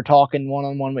 I remember talking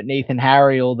one-on-one with Nathan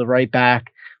Harriel, the right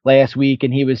back, last week,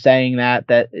 and he was saying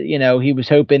that he was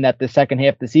hoping that the second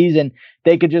half of the season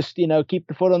they could just keep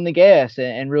the foot on the gas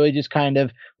and really just kind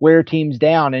of wear teams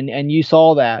down, and you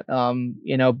saw that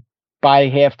by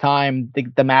halftime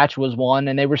the match was won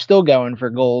and they were still going for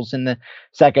goals in the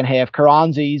second half.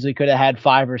 Carranza easily could have had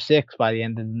 5 or 6 by the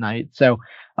end of the night. So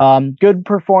good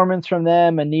performance from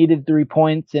them, a needed 3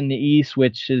 points in the East,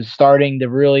 which is starting to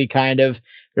really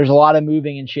there's a lot of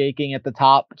moving and shaking at the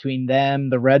top between them,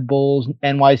 the Red Bulls,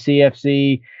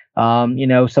 NYCFC,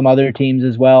 some other teams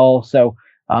as well. So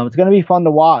it's going to be fun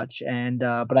to watch. And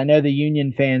but I know the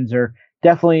Union fans are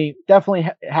definitely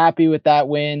happy with that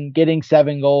win, getting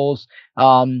 7 goals.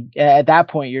 At that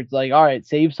point, you're like, all right,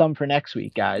 save some for next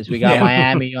week, guys. We got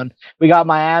Miami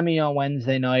on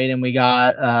Wednesday night, and we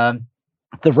got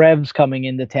the Revs coming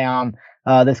into town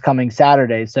this coming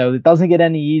Saturday. So it doesn't get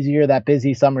any easier. That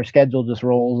busy summer schedule just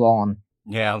rolls on.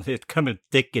 Yeah, it's coming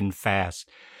thick and fast.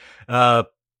 Just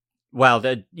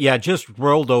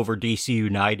rolled over DC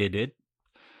United.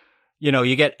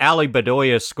 You get Ali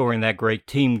Bedoya scoring that great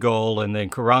team goal and then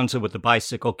Carranza with the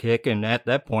bicycle kick. And at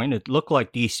that point, it looked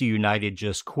like DC United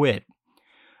just quit.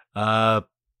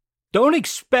 Don't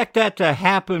expect that to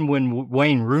happen when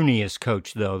Wayne Rooney is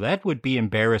coach, though. That would be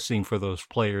embarrassing for those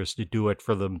players to do it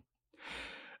for them.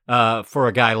 For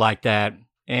a guy like that.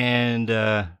 And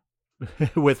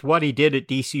with what he did at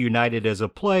DC United as a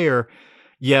player,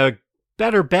 you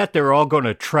better bet they're all going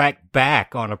to track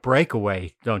back on a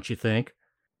breakaway, don't you think?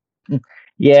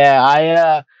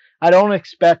 Yeah, I don't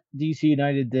expect DC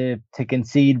United to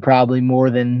concede probably more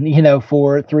than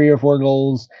 3 or 4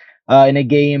 goals in a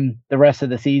game the rest of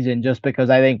the season, just because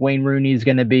I think Wayne Rooney is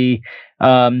going to be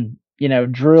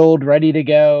drilled, ready to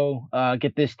go,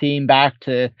 get this team back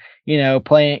to,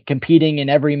 competing in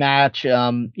every match.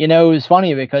 It was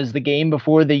funny because the game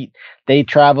before they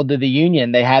traveled to the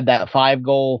Union, they had that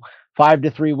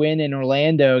 5-3 win in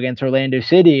Orlando against Orlando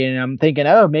City. And I'm thinking,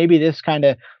 maybe this kind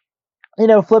of,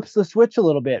 flips the switch a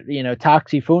little bit.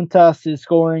 Taxi Funtas is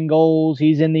scoring goals.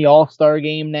 He's in the All-Star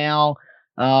game now.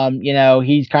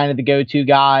 He's kind of the go-to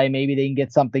guy. Maybe they can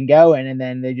get something going, and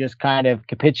then they just kind of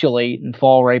capitulate and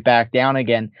fall right back down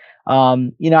again.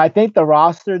 I think the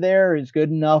roster there is good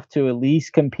enough to at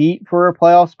least compete for a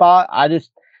playoff spot. I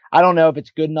don't know if it's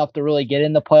good enough to really get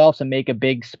in the playoffs and make a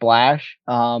big splash.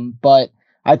 But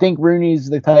I think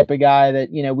Rooney's the type of guy that,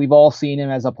 we've all seen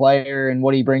him as a player and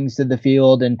what he brings to the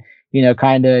field, and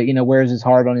wears his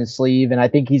heart on his sleeve. And I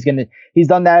think he's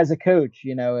done that as a coach,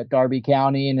 at Derby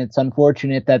County. And it's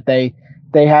unfortunate that they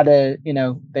had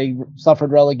they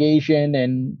suffered relegation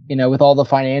and, with all the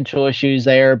financial issues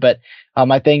there. But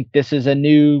I think this is a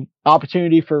new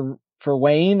opportunity for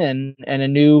Wayne and a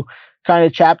new kind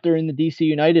of chapter in the DC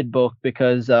United book,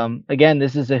 because again,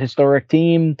 this is a historic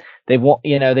team. They've won,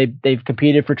 they've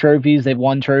competed for trophies, they've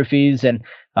won trophies, and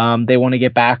they want to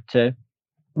get back to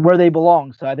where they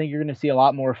belong. So I think you're going to see a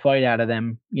lot more fight out of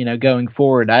them, going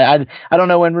forward. I don't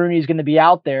know when Rooney's going to be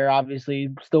out there. Obviously,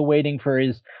 still waiting for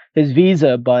his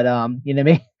visa, but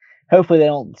hopefully they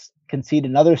don't concede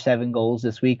another 7 goals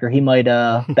this week, or he might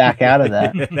back out of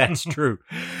that. That's true.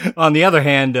 On the other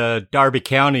hand, Derby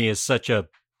County is such a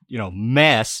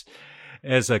mess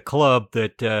as a club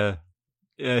that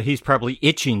he's probably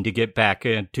itching to get back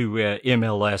into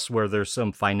MLS where there's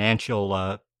some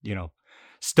financial,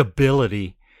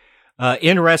 stability.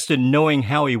 Interested in knowing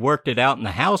how he worked it out in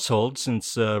the household,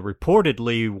 since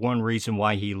reportedly one reason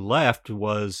why he left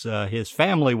was his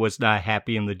family was not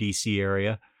happy in the D.C.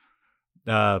 area.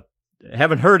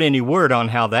 Haven't heard any word on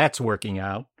how that's working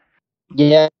out.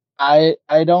 Yeah, I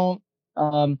don't.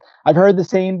 I've heard the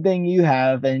same thing you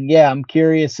have, and yeah, I'm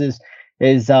curious to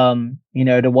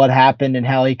what happened and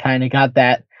how he kind of got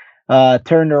that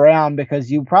turned around,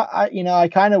 because I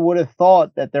kind of would have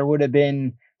thought that there would have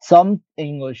been some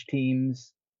English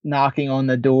teams knocking on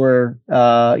the door,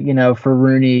 for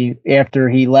Rooney after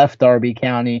he left Derby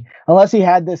County, unless he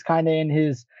had this kind of in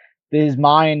his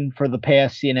mind for the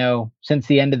past, since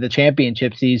the end of the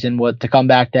championship season, to come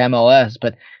back to MLS.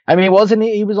 But I mean, wasn't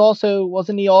he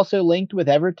also linked with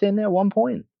Everton at one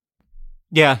point?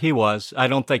 Yeah, he was. I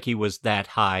don't think he was that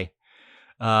high,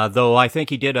 though I think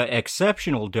he did an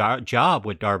exceptional job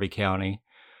with Derby County.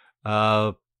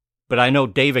 But I know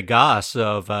David Goss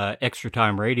of Extra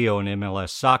Time Radio and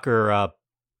MLS Soccer,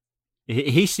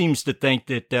 he seems to think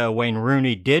that Wayne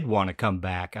Rooney did want to come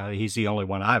back. He's the only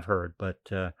one I've heard, but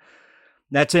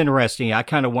that's interesting. I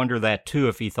kind of wonder that too,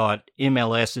 if he thought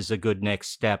MLS is a good next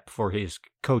step for his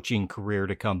coaching career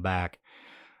to come back.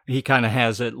 He kind of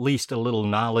has at least a little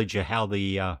knowledge of how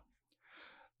the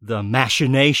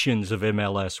machinations of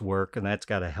MLS work, and that's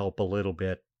got to help a little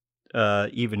bit,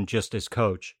 even just as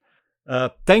coach.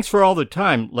 Thanks for all the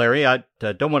time, Larry. I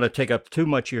don't want to take up too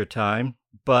much of your time,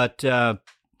 but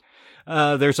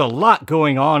there's a lot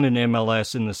going on in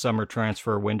MLS in the summer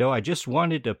transfer window. I just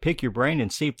wanted to pick your brain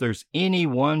and see if there's any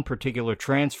one particular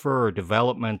transfer or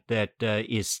development that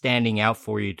is standing out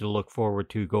for you to look forward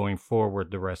to going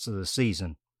forward the rest of the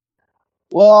season.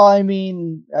 Well, I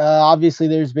mean, obviously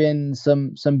there's been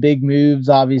some big moves.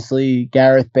 Obviously,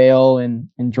 Gareth Bale and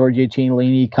Giorgio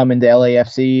Chiellini coming to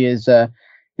LAFC is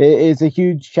a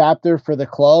huge chapter for the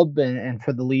club and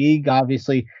for the league.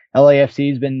 Obviously, LAFC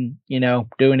has been,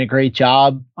 doing a great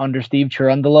job under Steve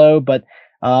Cherundolo, but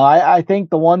I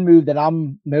think the one move that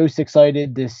I'm most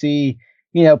excited to see,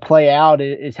 play out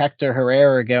is Hector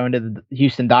Herrera going to the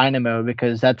Houston Dynamo,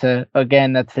 because that's a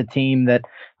team that,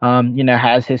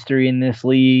 has history in this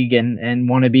league and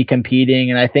want to be competing.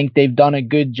 And I think they've done a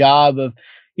good job of,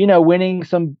 winning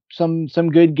some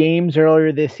good games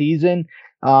earlier this season.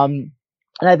 And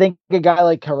I think a guy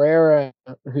like Herrera,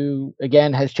 who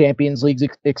again has Champions League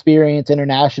experience,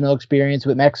 international experience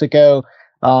with Mexico,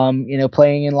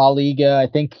 playing in La Liga, I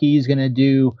think he's going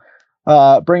to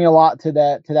bring a lot to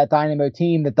that Dynamo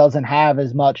team that doesn't have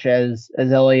as much as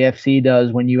LAFC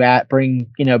does. When you bring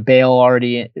Bale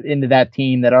already into that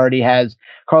team that already has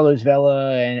Carlos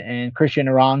Vela and Christian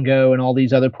Arango and all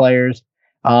these other players.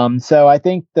 So I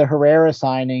think the Herrera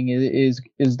signing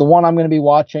is the one I'm going to be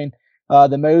watching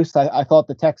the most. I thought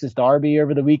the Texas Derby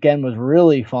over the weekend was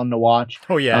really fun to watch.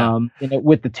 Oh yeah.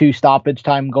 With the 2 stoppage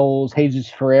time goals, Jesus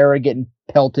Ferreira getting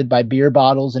pelted by beer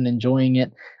bottles and enjoying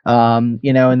it. And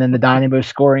then the Dynamo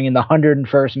scoring in the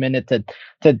 101st minute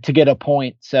to get a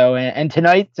point. So, and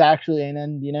tonight's actually,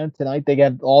 tonight they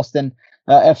got Austin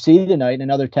FC tonight,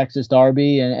 another Texas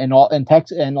Derby, and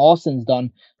Austin's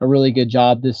done a really good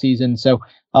job this season. So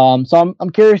I'm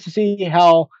curious to see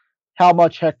how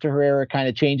much Hector Herrera kind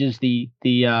of changes the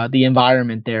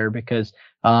environment there, because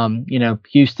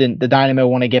Houston, the Dynamo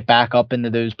want to get back up into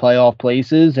those playoff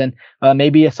places, and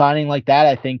maybe a signing like that,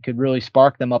 I think, could really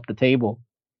spark them up the table.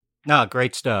 No,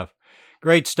 great stuff.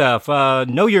 Great stuff.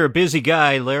 Know you're a busy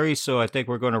guy, Larry, so I think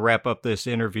we're going to wrap up this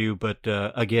interview. But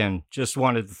again, just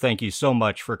wanted to thank you so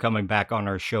much for coming back on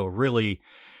our show. Really,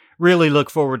 really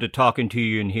look forward to talking to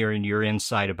you and hearing your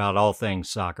insight about all things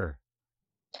soccer.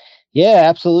 Yeah,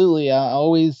 absolutely.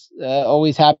 Always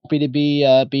happy to be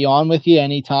on with you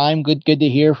anytime. Good to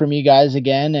hear from you guys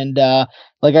again. And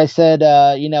like I said,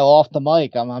 off the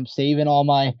mic, I'm saving all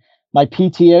my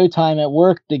PTO time at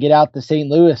work to get out to St.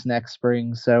 Louis next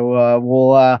spring. So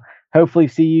we'll hopefully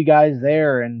see you guys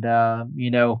there, and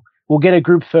we'll get a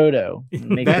group photo.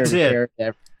 Make That's sure to it. share it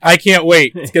there. I can't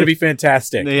wait. It's going to be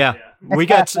fantastic. Yeah. We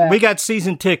got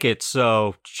season tickets,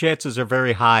 so chances are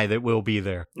very high that we'll be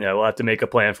there. Yeah, we'll have to make a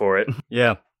plan for it.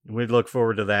 Yeah, we look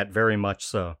forward to that very much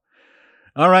so.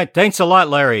 All right, thanks a lot,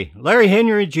 Larry. Larry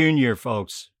Henry Jr.,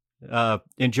 folks.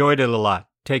 Enjoyed it a lot.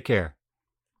 Take care.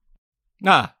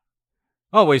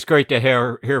 Always great to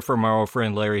hear from our old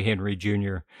friend Larry Henry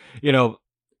Jr.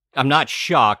 I'm not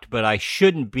shocked, but I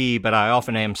shouldn't be, but I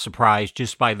often am surprised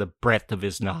just by the breadth of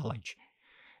his knowledge.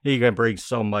 He can bring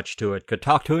so much to it. Could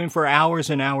talk to him for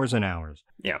hours and hours and hours.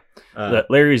 Yeah.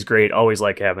 Larry's great. Always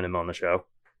like having him on the show.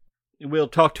 we'll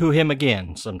talk to him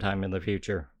again sometime in the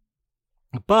future.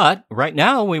 But right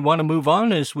now, we want to move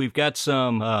on as we've got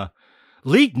some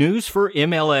league news for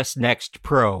MLS Next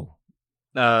Pro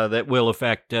that will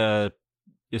affect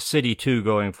City 2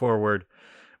 going forward.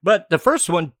 But the first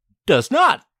one does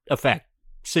not affect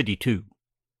City 2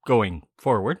 going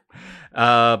forward.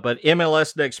 But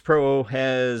MLS Next Pro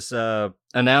has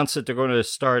announced that they're going to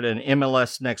start an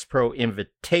MLS Next Pro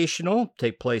Invitational,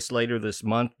 take place later this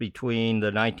month between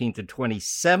the 19th and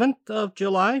 27th of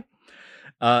July.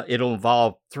 It'll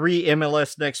involve 3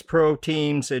 MLS Next Pro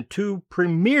teams and 2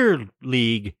 Premier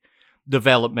League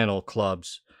developmental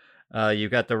clubs.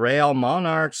 You've got the Real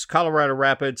Monarchs, Colorado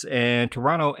Rapids, and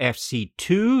Toronto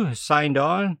FC2 signed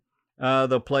on.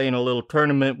 They'll play in a little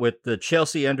tournament with the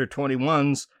Chelsea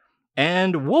under-21s,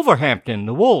 and Wolverhampton,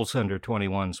 the Wolves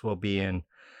under-21s, will be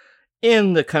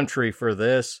in the country for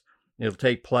this. It'll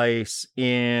take place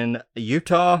in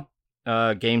Utah.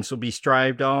 Games will be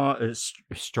strived. I'm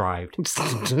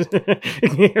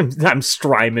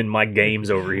striving my games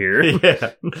over here.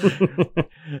 Yeah.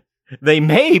 They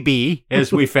may be,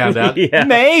 as we found out,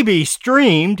 may be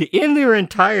streamed in their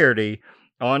entirety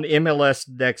on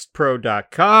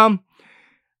MLSNextPro.com.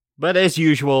 But as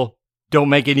usual, don't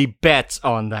make any bets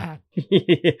on that.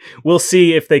 We'll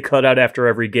see if they cut out after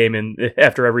every game and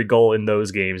after every goal in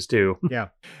those games too. Yeah.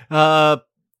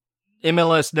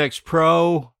 MLS Next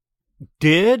Pro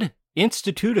did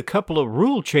institute a couple of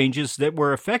rule changes that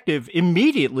were effective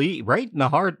immediately, right in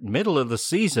the middle of the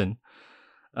season.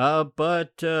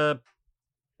 But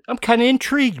I'm kind of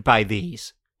intrigued by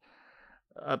these.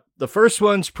 The first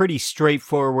one's pretty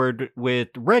straightforward with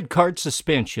red card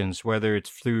suspensions, whether it's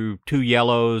through 2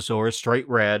 yellows or a straight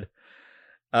red.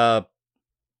 The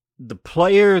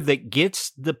player that gets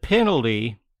the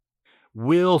penalty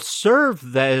will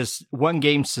serve as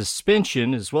 1-game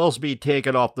suspension, as well as be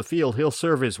taken off the field. He'll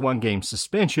serve his 1-game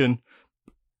suspension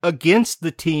against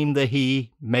the team that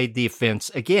he made the offense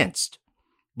against,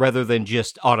 rather than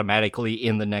just automatically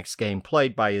in the next game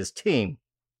played by his team.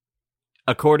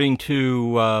 According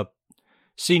to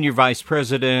Senior Vice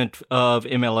President of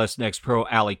MLS Next Pro,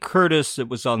 Ali Curtis, that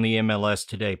was on the MLS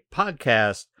Today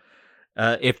podcast,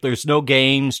 if there's no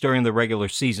games during the regular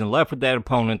season left with that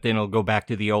opponent, then it'll go back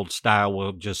to the old style.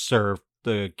 We'll just serve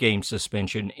the game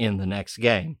suspension in the next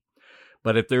game.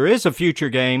 But if there is a future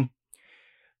game,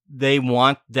 they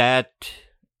want that,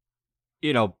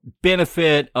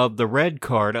 benefit of the red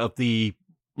card of the,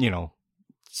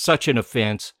 such an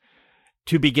offense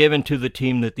to be given to the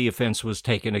team that the offense was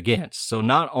taken against. So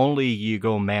not only you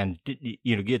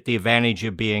get the advantage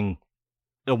of being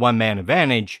a one-man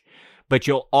advantage, but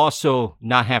you'll also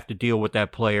not have to deal with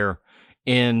that player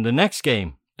in the next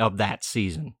game of that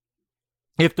season.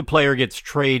 If the player gets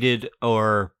traded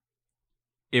or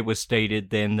it was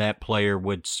stated, then that player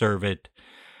would serve it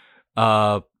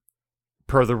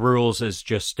per the rules as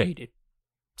just stated.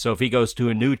 So if he goes to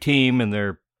a new team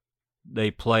and they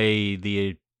play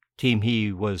the team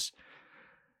he was,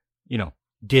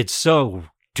 did so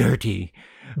dirty,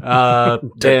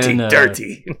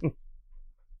 dirty.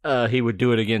 He would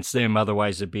do it against them.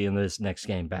 Otherwise, it'd be in this next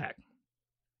game back.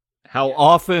 How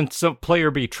often some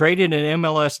player be traded in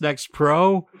MLS Next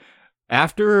Pro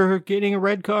after getting a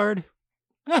red card?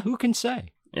 Who can say?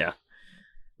 Yeah.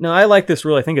 No, I like this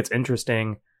rule. I think it's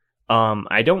interesting.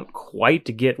 I don't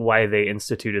quite get why they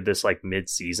instituted this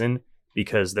mid-season,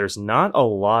 because there's not a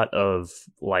lot of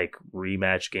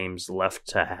rematch games left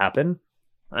to happen,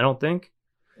 I don't think.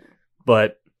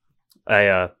 But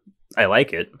I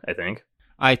like it, I think.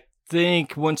 I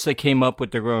think once they came up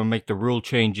with they're going to make the rule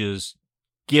changes,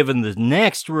 given the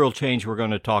next rule change we're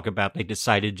going to talk about, they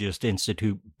decided to just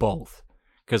institute both.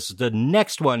 Because the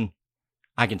next one,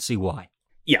 I can see why.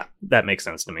 Yeah, that makes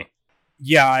sense to me.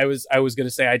 Yeah, I was going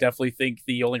to say, I definitely think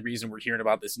the only reason we're hearing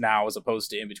about this now as opposed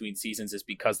to in between seasons is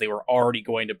because they were already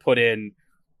going to put in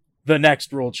the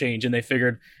next rule change, and they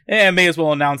figured, may as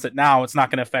well announce it now. It's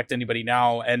not going to affect anybody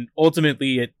now. And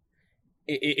ultimately,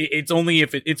 it's only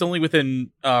within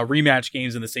rematch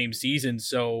games in the same season,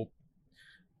 so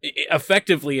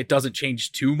effectively it doesn't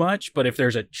change too much. But if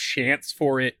there's a chance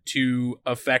for it to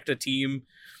affect a team,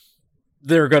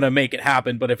 they're going to make it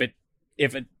happen. But if it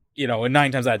and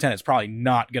 9 times out of 10, it's probably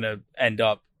not going to end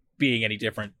up being any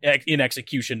different in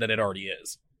execution than it already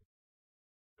is.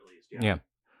 Yeah.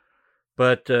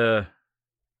 But,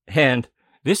 and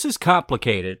this is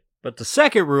complicated, but the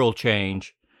second rule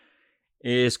change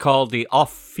is called the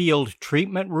off-field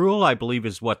treatment rule, I believe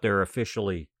is what they're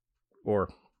officially, or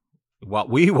what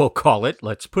we will call it,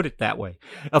 let's put it that way.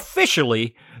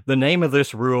 Officially, the name of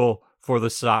this rule for the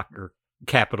Soccer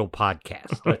Capital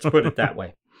podcast. Let's put it that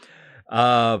way.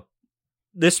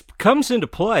 this comes into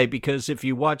play because if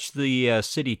you watch the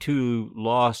City 2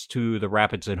 loss to the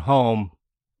Rapids at home,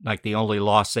 like the only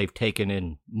loss they've taken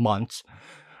in months,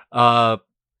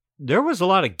 there was a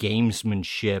lot of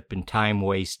gamesmanship and time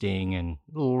wasting and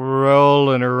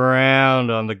rolling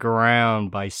around on the ground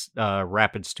by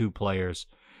Rapids 2 players.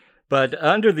 But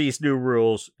under these new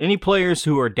rules, any players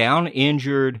who are down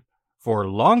injured for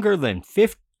longer than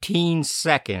 15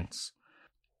 seconds,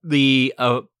 the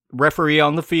referee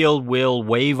on the field will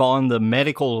wave on the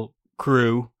medical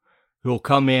crew who will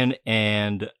come in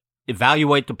and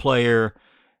evaluate the player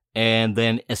and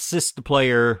then assist the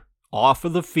player off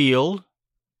of the field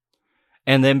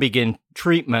and then begin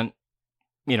treatment,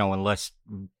 unless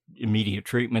immediate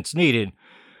treatment's needed.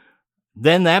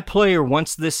 Then that player,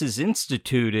 once this is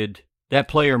instituted, that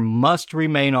player must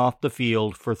remain off the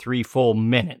field for 3 full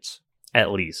minutes.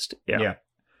 At least, yeah.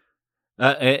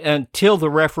 Until the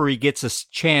referee gets a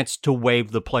chance to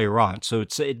wave the player on. So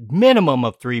it's a minimum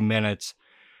of 3 minutes,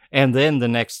 and then the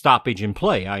next stoppage in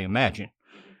play, I imagine.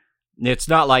 It's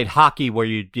not like hockey where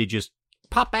you just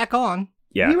pop back on.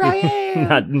 Yeah. Here I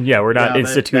am. We're not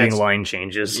instituting line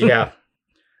changes. Yeah.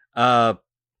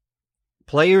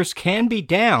 Players can be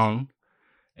down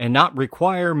and not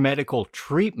require medical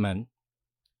treatment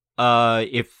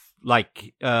if,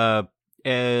 like,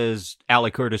 as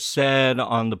Alec Curtis said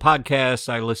on the podcast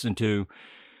I listened to,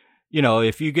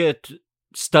 if you get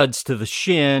studs to the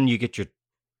shin, you get your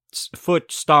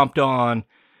foot stomped on,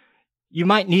 you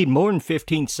might need more than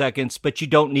 15 seconds, but you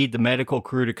don't need the medical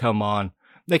crew to come on.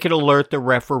 They could alert the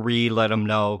referee, let him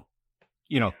know,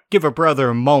 give a brother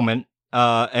a moment,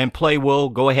 and play will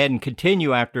go ahead and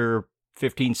continue after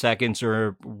 15 seconds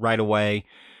or right away.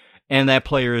 And that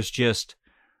player is just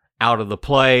out of the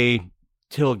play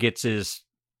till gets his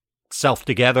self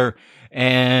together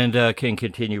and can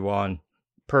continue on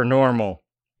per normal.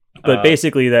 But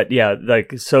basically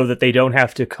so that they don't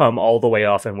have to come all the way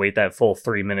off and wait that full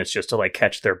 3 minutes just to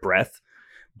catch their breath.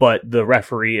 But the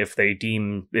referee, if they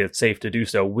deem it safe to do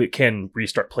so, can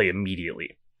restart play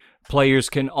immediately. Players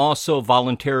can also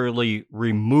voluntarily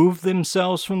remove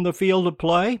themselves from the field of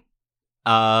play.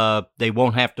 They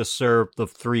won't have to serve the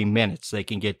 3 minutes. They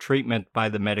can get treatment by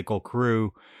the medical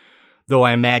crew, though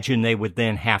I imagine they would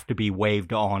then have to be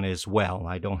waved on as well.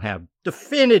 I don't have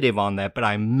definitive on that, but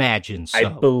I imagine so. I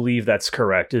believe that's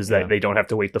correct, that they don't have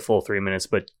to wait the full 3 minutes,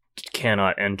 but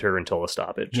cannot enter until a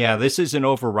stoppage. Yeah, this isn't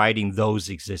overriding those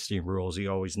existing rules. You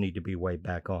always need to be waved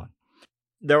back on.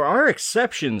 There are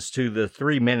exceptions to the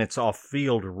 3 minutes off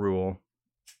field rule.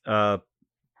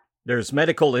 There's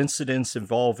medical incidents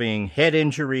involving head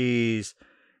injuries,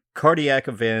 cardiac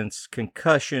events,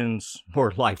 concussions,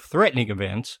 or life-threatening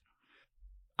events.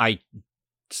 A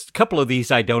couple of these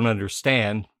I don't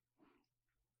understand.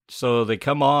 So they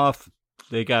come off,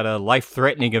 they got a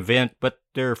life-threatening event, but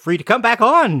they're free to come back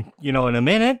on, in a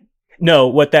minute. No,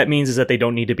 what that means is that they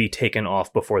don't need to be taken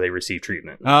off before they receive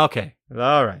treatment. Okay,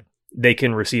 all right. They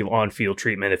can receive on-field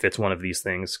treatment if it's one of these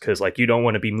things, because you don't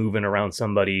want to be moving around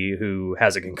somebody who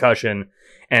has a concussion,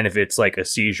 and if it's a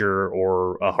seizure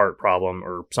or a heart problem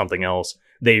or something else,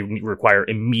 they require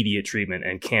immediate treatment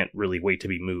and can't really wait to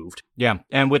be moved. Yeah,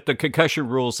 and with the concussion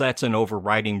rules, that's an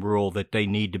overriding rule that they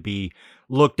need to be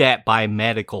looked at by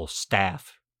medical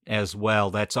staff as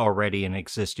well. That's already an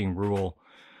existing rule.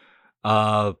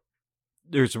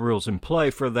 There's rules in play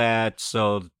for that,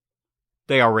 so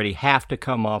they already have to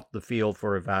come off the field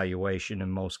for evaluation in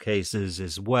most cases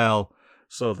as well,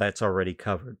 so that's already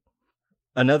covered.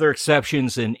 Another exception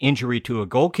is an injury to a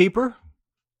goalkeeper.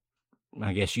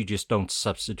 I guess you just don't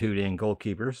substitute in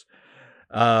goalkeepers.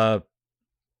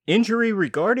 Injury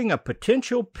regarding a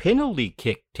potential penalty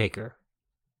kick taker,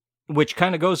 which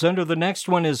kind of goes under the next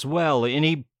one as well.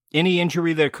 Any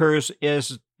injury that occurs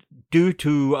is due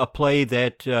to a play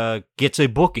that gets a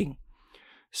booking.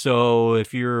 So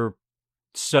if you're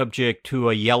subject to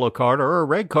a yellow card or a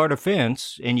red card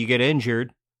offense and you get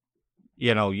injured,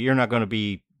 you're not going to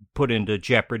be put into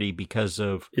jeopardy because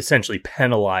of essentially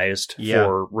penalized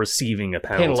for receiving a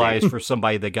penalty. Penalized for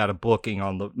somebody that got a booking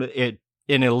on an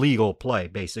illegal play,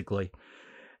 basically.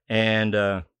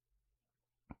 And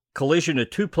collision of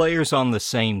two players on the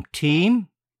same team.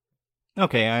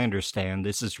 Okay, I understand.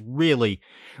 This is really,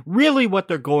 really what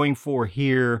they're going for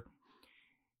here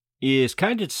is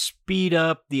kind of speed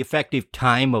up the effective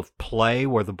time of play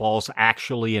where the ball's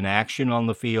actually in action on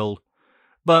the field,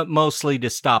 but mostly to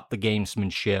stop the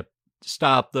gamesmanship,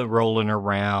 stop the rolling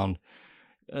around,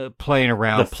 playing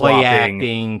around, play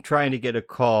acting, trying to get a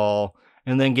call,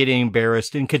 and then getting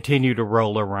embarrassed and continue to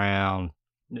roll around.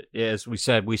 As we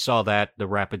said, we saw that the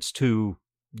Rapids 2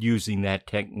 using that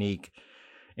technique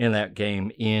in that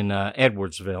game in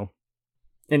Edwardsville.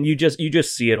 And you just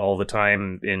see it all the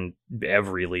time in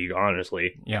every league,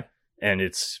 honestly. Yeah. And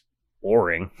it's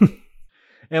boring.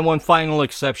 And one final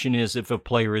exception is if a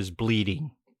player is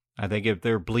bleeding. I think if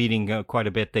they're bleeding quite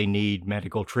a bit, they need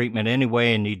medical treatment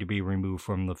anyway and need to be removed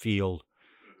from the field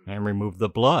and remove the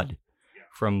blood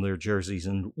from their jerseys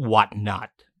and whatnot.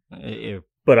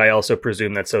 But I also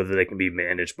presume that's so that they can be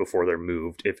managed before they're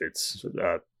moved if it's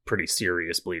pretty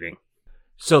serious bleeding.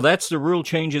 So that's the rule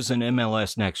changes in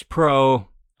MLS Next Pro.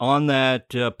 On that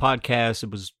podcast, it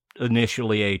was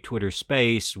initially a Twitter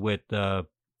space with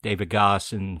David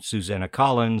Goss and Susanna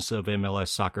Collins of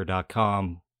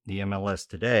MLSsoccer.com, the MLS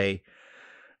Today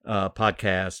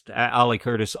podcast. Ali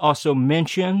Curtis also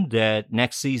mentioned that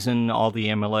next season all the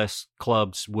MLS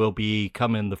clubs will be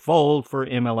come in the fold for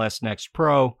MLS Next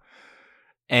Pro.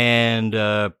 And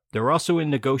they're also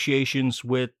in negotiations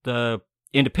with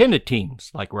independent teams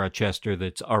like Rochester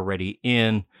that's already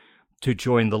in to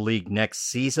join the league next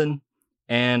season.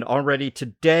 And already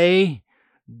today,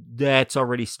 that's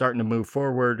already starting to move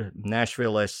forward.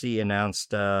 Nashville SC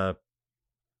announced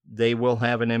they will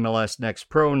have an MLS Next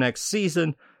Pro next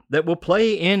season that will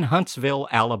play in Huntsville,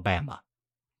 Alabama.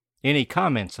 Any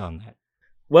comments on that?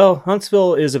 Well,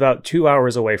 Huntsville is about 2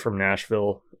 hours away from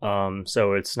Nashville,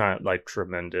 so it's not like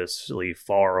tremendously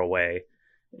far away.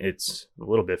 It's a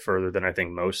little bit further than I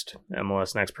think most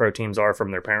MLS Next Pro teams are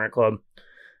from their parent club.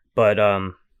 But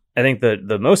I think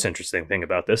the most interesting thing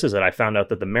about this is that I found out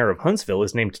that the mayor of Huntsville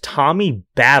is named Tommy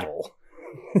Battle.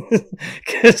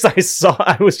 Because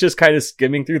I was just kind of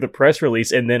skimming through the press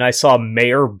release, and then I saw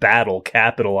Mayor Battle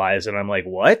capitalized, and I'm like,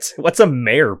 what? What's a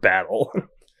Mayor Battle?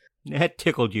 That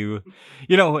tickled you.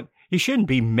 You know, he shouldn't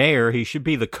be mayor. He should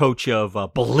be the coach of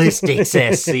Ballistics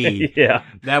SC. Yeah.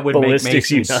 That would Ballistics make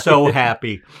Mason United. so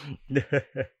happy.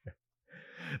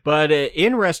 But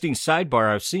interesting sidebar,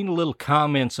 I've seen little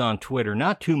comments on Twitter,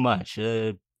 not too much,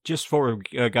 just before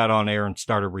I got on air and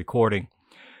started recording,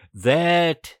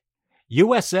 that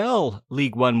USL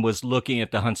League One was looking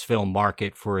at the Huntsville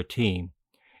market for a team.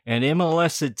 And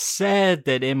MLS had said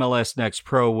that MLS Next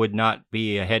Pro would not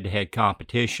be a head-to-head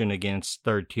competition against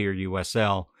third-tier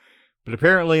USL. But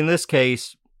apparently in this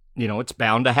case, you know, it's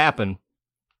bound to happen.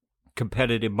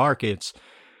 Competitive markets.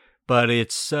 But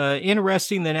it's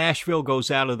interesting that Nashville goes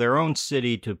out of their own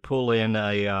city to pull in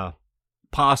a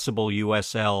possible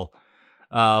USL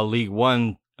League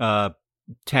One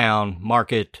town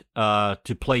market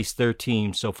to place their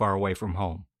team so far away from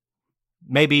home.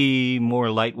 Maybe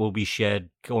more light will be shed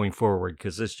going forward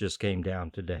because this just came down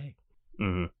today.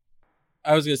 Mm-hmm.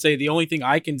 I was going to say, the only thing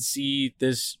I can see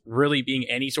this really being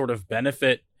any sort of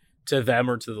benefit to them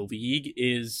or to the league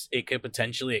is it could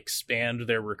potentially expand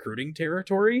their recruiting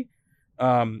territory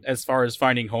as far as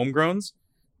finding homegrowns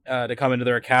to come into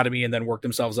their academy and then work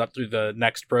themselves up through the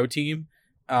next pro team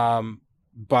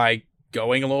by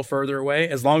going a little further away,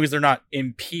 as long as they're not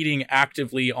impeding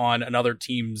actively on another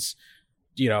team's,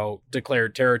 you know,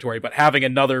 declared territory, but having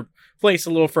another place a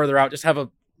little further out, just have a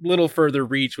little further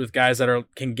reach with guys that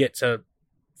can get to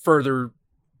further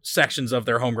sections of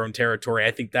their homegrown territory.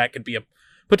 I think that could be a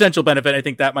potential benefit. I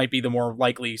think that might be the more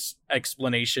likely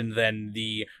explanation than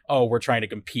we're trying to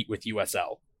compete with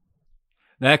USL.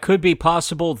 That could be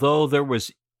possible, though there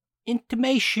was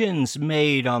intimations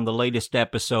made on the latest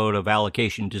episode of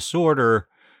Allocation Disorder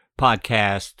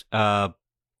podcast.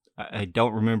 I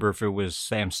don't remember if it was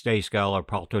Sam Stayskal or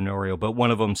Paul Tenorio, but one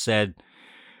of them said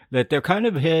that they're kind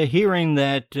of hearing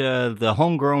that the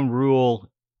homegrown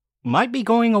rule might be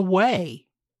going away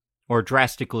or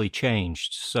drastically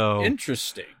changed. So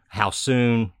interesting. How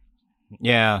soon?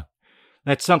 Yeah,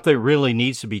 that's something that really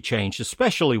needs to be changed,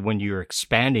 especially when you're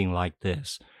expanding like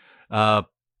this.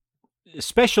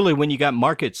 Especially when you got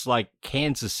markets like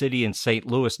Kansas City and St.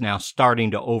 Louis now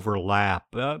starting to overlap.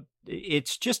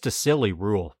 It's just a silly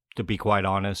rule, to be quite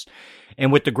honest.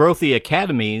 And with the growth of the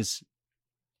academies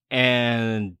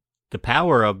and the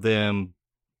power of them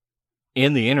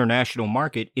in the international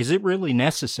market, is it really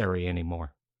necessary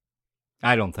anymore?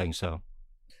 I don't think so.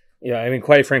 Yeah, I mean,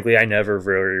 quite frankly, I never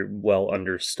very well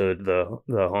understood the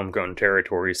homegrown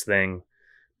territories thing,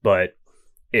 but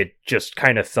it just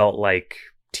kind of felt like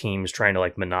teams trying to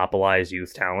like monopolize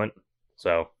youth talent.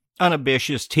 So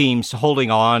unambitious teams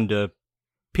holding on to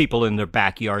people in their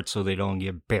backyard so they don't get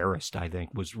embarrassed, I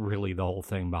think, was really the whole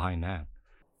thing behind that.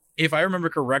 If I remember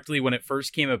correctly, when it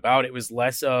first came about, it was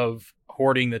less of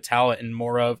hoarding the talent and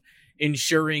more of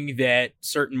ensuring that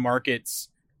certain markets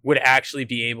would actually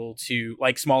be able to,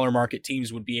 like smaller market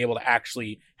teams would be able to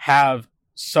actually have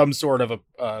some sort of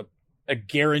a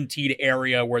guaranteed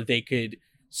area where they could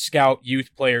scout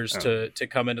youth players to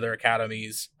come into their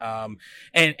academies, and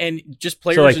just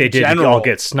players. So like they in didn't general. all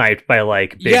get sniped by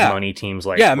like big money teams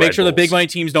like make Red sure the Bulls. big money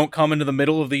teams don't come into the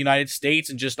middle of the United States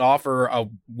and just offer a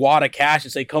wad of cash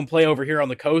and say come play over here on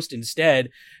the coast instead,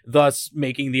 thus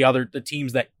making the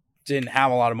teams that didn't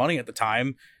have a lot of money at the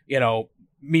time,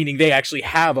 meaning they actually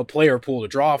have a player pool to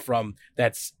draw from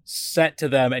that's set to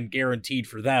them and guaranteed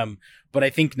for them. But I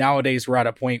think nowadays we're at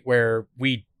a point where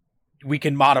we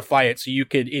can modify it so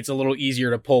it's a little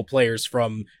easier to pull players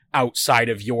from outside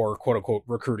of your quote unquote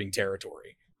recruiting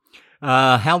territory.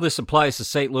 How this applies to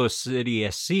St. Louis City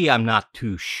SC, I'm not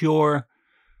too sure.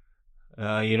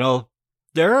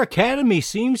 Their academy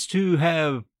seems to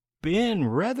have been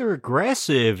rather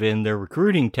aggressive in their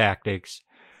recruiting tactics.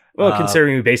 Well,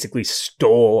 considering we basically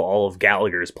stole all of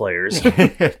Gallagher's players.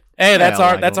 Hey,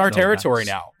 that's our territory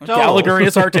now. Gallagher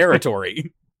is our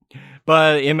territory.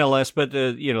 But MLS,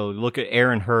 look at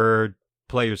Aaron Hurd,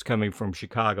 players coming from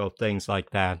Chicago, things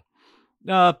like that.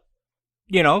 I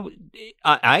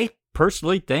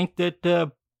personally think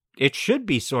that it should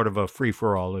be sort of a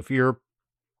free-for-all. If you're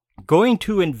going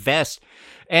to invest,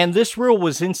 and this rule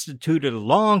was instituted a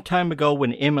long time ago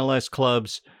when MLS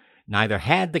clubs neither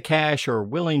had the cash or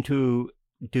willing to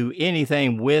do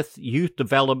anything with youth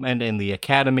development in the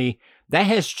academy. That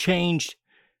has changed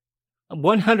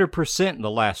 100% in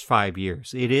the last 5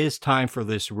 years. It is time for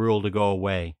this rule to go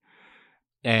away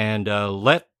and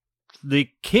let the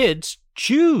kids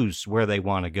choose where they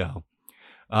want to go.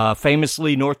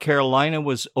 Famously, North Carolina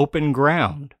was open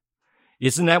ground.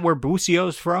 Isn't that where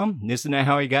Busio's from? Isn't that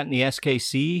how he got in the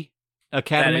SKC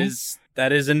Academy?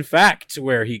 That is in fact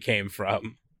where he came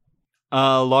from.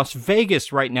 Las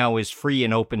Vegas right now is free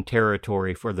and open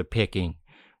territory for the picking,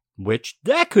 which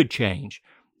that could change.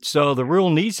 So the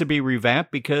rule needs to be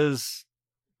revamped because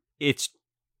it's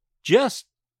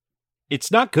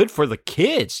not good for the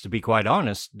kids, to be quite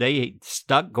honest. They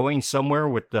stuck going somewhere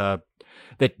with that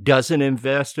doesn't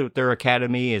invest with their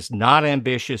academy, is not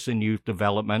ambitious in youth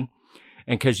development.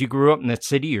 And because you grew up in that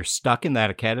city, you're stuck in that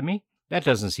academy. That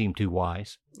doesn't seem too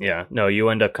wise. Yeah, no, you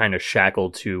end up kind of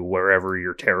shackled to wherever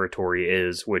your territory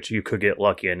is, which you could get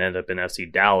lucky and end up in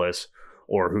FC Dallas,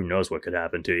 or who knows what could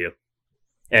happen to you.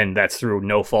 And that's through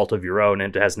no fault of your own,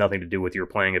 and it has nothing to do with your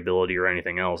playing ability or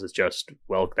anything else. It's just,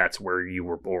 well, that's where you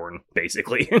were born,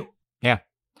 basically. Yeah.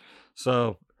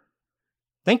 So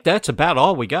I think that's about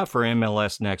all we got for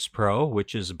MLS Next Pro,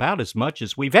 which is about as much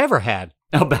as we've ever had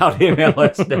about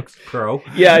MLS Next Pro.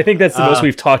 Yeah, I think that's the most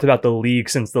we've talked about the league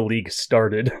since the league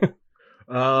started.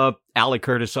 Alec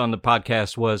Curtis on the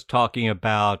podcast was talking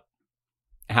about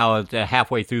how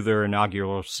halfway through their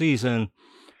inaugural season,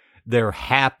 they're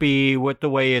happy with the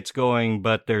way it's going,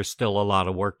 but there's still a lot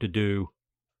of work to do.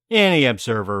 Any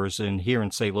observers, and here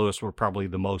in St. Louis, we're probably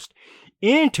the most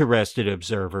interested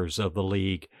observers of the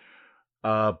league.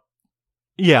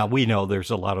 Yeah, we know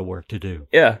there's a lot of work to do.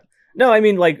 Yeah. No, I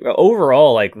mean, like,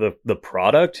 overall, like, the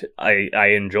product,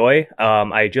 I enjoy.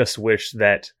 I just wish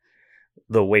that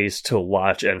the ways to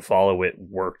watch and follow it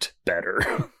worked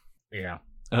better. Yeah.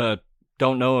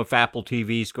 Don't know if Apple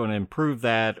TV is going to improve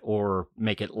that or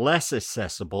make it less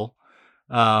accessible.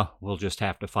 We'll just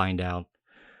have to find out.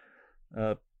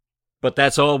 But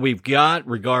that's all we've got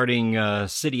regarding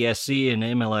City SC and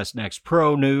MLS Next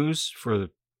Pro news for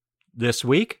this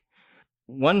week.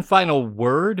 One final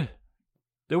word.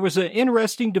 There was an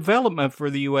interesting development for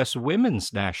the U.S.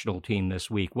 women's national team this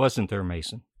week, wasn't there,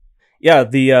 Mason? Yeah,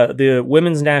 the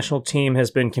women's national team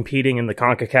has been competing in the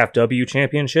CONCACAF W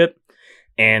Championship,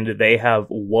 and they have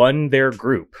won their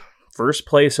group. First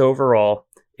place overall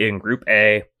in Group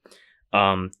A.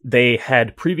 They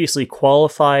had previously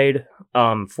qualified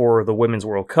for the Women's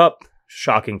World Cup,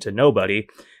 shocking to nobody,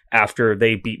 after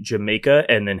they beat Jamaica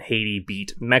and then Haiti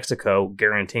beat Mexico,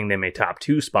 guaranteeing them a top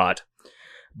 2 spot.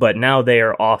 But now they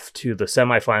are off to the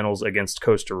semifinals against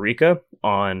Costa Rica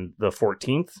on the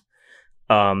 14th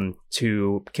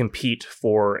to compete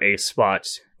for a spot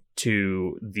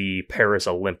to the Paris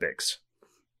Olympics.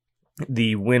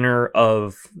 The winner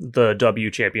of the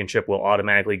W Championship will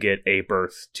automatically get a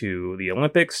berth to the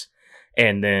Olympics,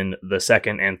 and then the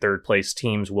second and third place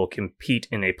teams will compete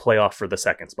in a playoff for the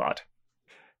second spot.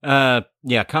 Yeah,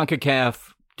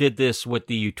 CONCACAF did this with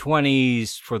the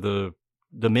U20s for the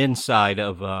men's side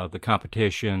of the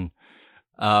competition,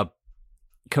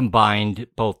 combined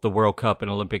both the World Cup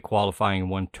and Olympic qualifying in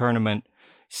one tournament.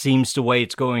 Seems the way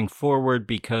it's going forward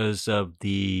because of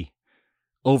the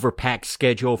overpacked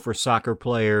schedule for soccer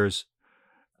players.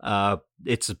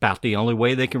 It's about the only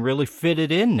way they can really fit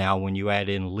it in now when you add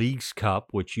in Leagues Cup,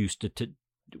 which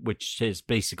which has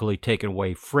basically taken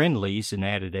away friendlies and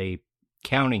added a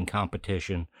counting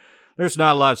competition there's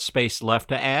not a lot of space left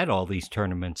to add all these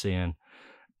tournaments in.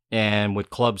 And with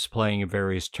clubs playing in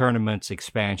various tournaments,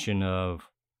 expansion of,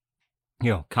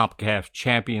 CONCACAF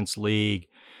Champions League,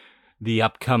 the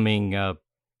upcoming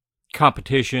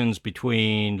competitions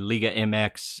between Liga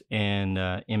MX and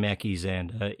MX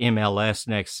and MLS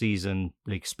next season,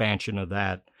 the expansion of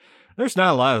that. There's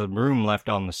not a lot of room left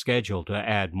on the schedule to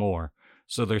add more.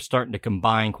 So they're starting to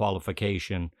combine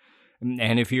qualification.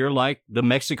 And if you're like the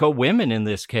Mexico women in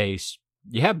this case,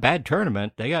 you have a bad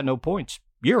tournament, they got no points.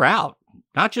 You're out.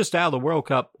 Not just out of the World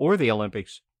Cup or the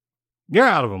Olympics. You're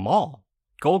out of them all.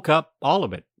 Gold Cup, all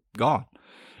of it, gone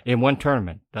in one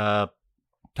tournament. Tough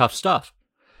stuff.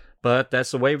 But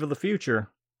that's the wave of the future.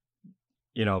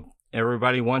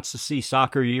 Everybody wants to see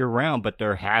soccer year-round, but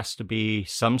there has to be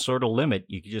some sort of limit.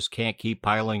 You just can't keep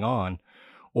piling on.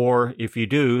 Or if you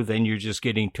do, then you're just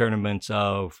getting tournaments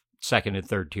of second and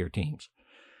third tier teams,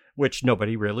 which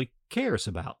nobody really cares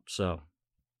about. So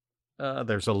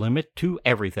there's a limit to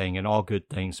everything, and all good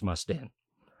things must end.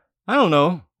 I don't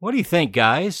know. What do you think,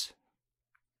 guys?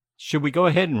 Should we go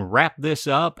ahead and wrap this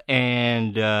up?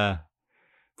 And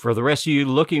for the rest of you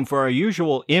looking for our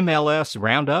usual MLS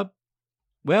roundup,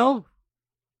 well,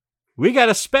 we got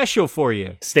a special for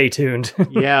you. Stay tuned.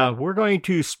 Yeah, we're going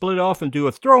to split off and do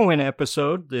a throw-in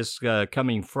episode this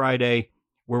coming Friday,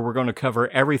 where we're going to cover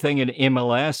everything in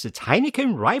MLS. It's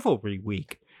Heineken Rivalry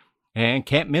Week, and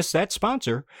can't miss that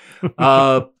sponsor.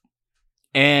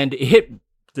 And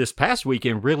this past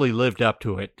weekend really lived up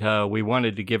to it. We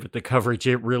wanted to give it the coverage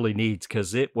it really needs,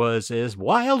 because it was as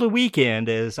wild a weekend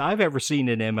as I've ever seen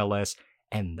in MLS,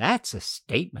 and that's a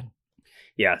statement.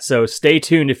 Yeah, so stay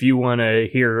tuned if you want to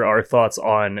hear our thoughts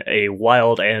on a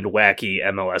wild and wacky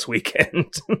MLS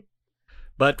weekend.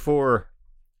 But for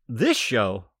this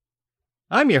show,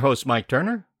 I'm your host, Mike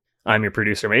Turner. I'm your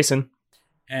producer, Mason.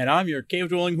 And I'm your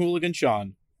cave-dwelling hooligan,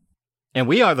 Sean. And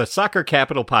we are the Soccer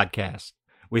Capital Podcast.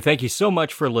 We thank you so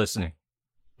much for listening.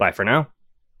 Bye for now.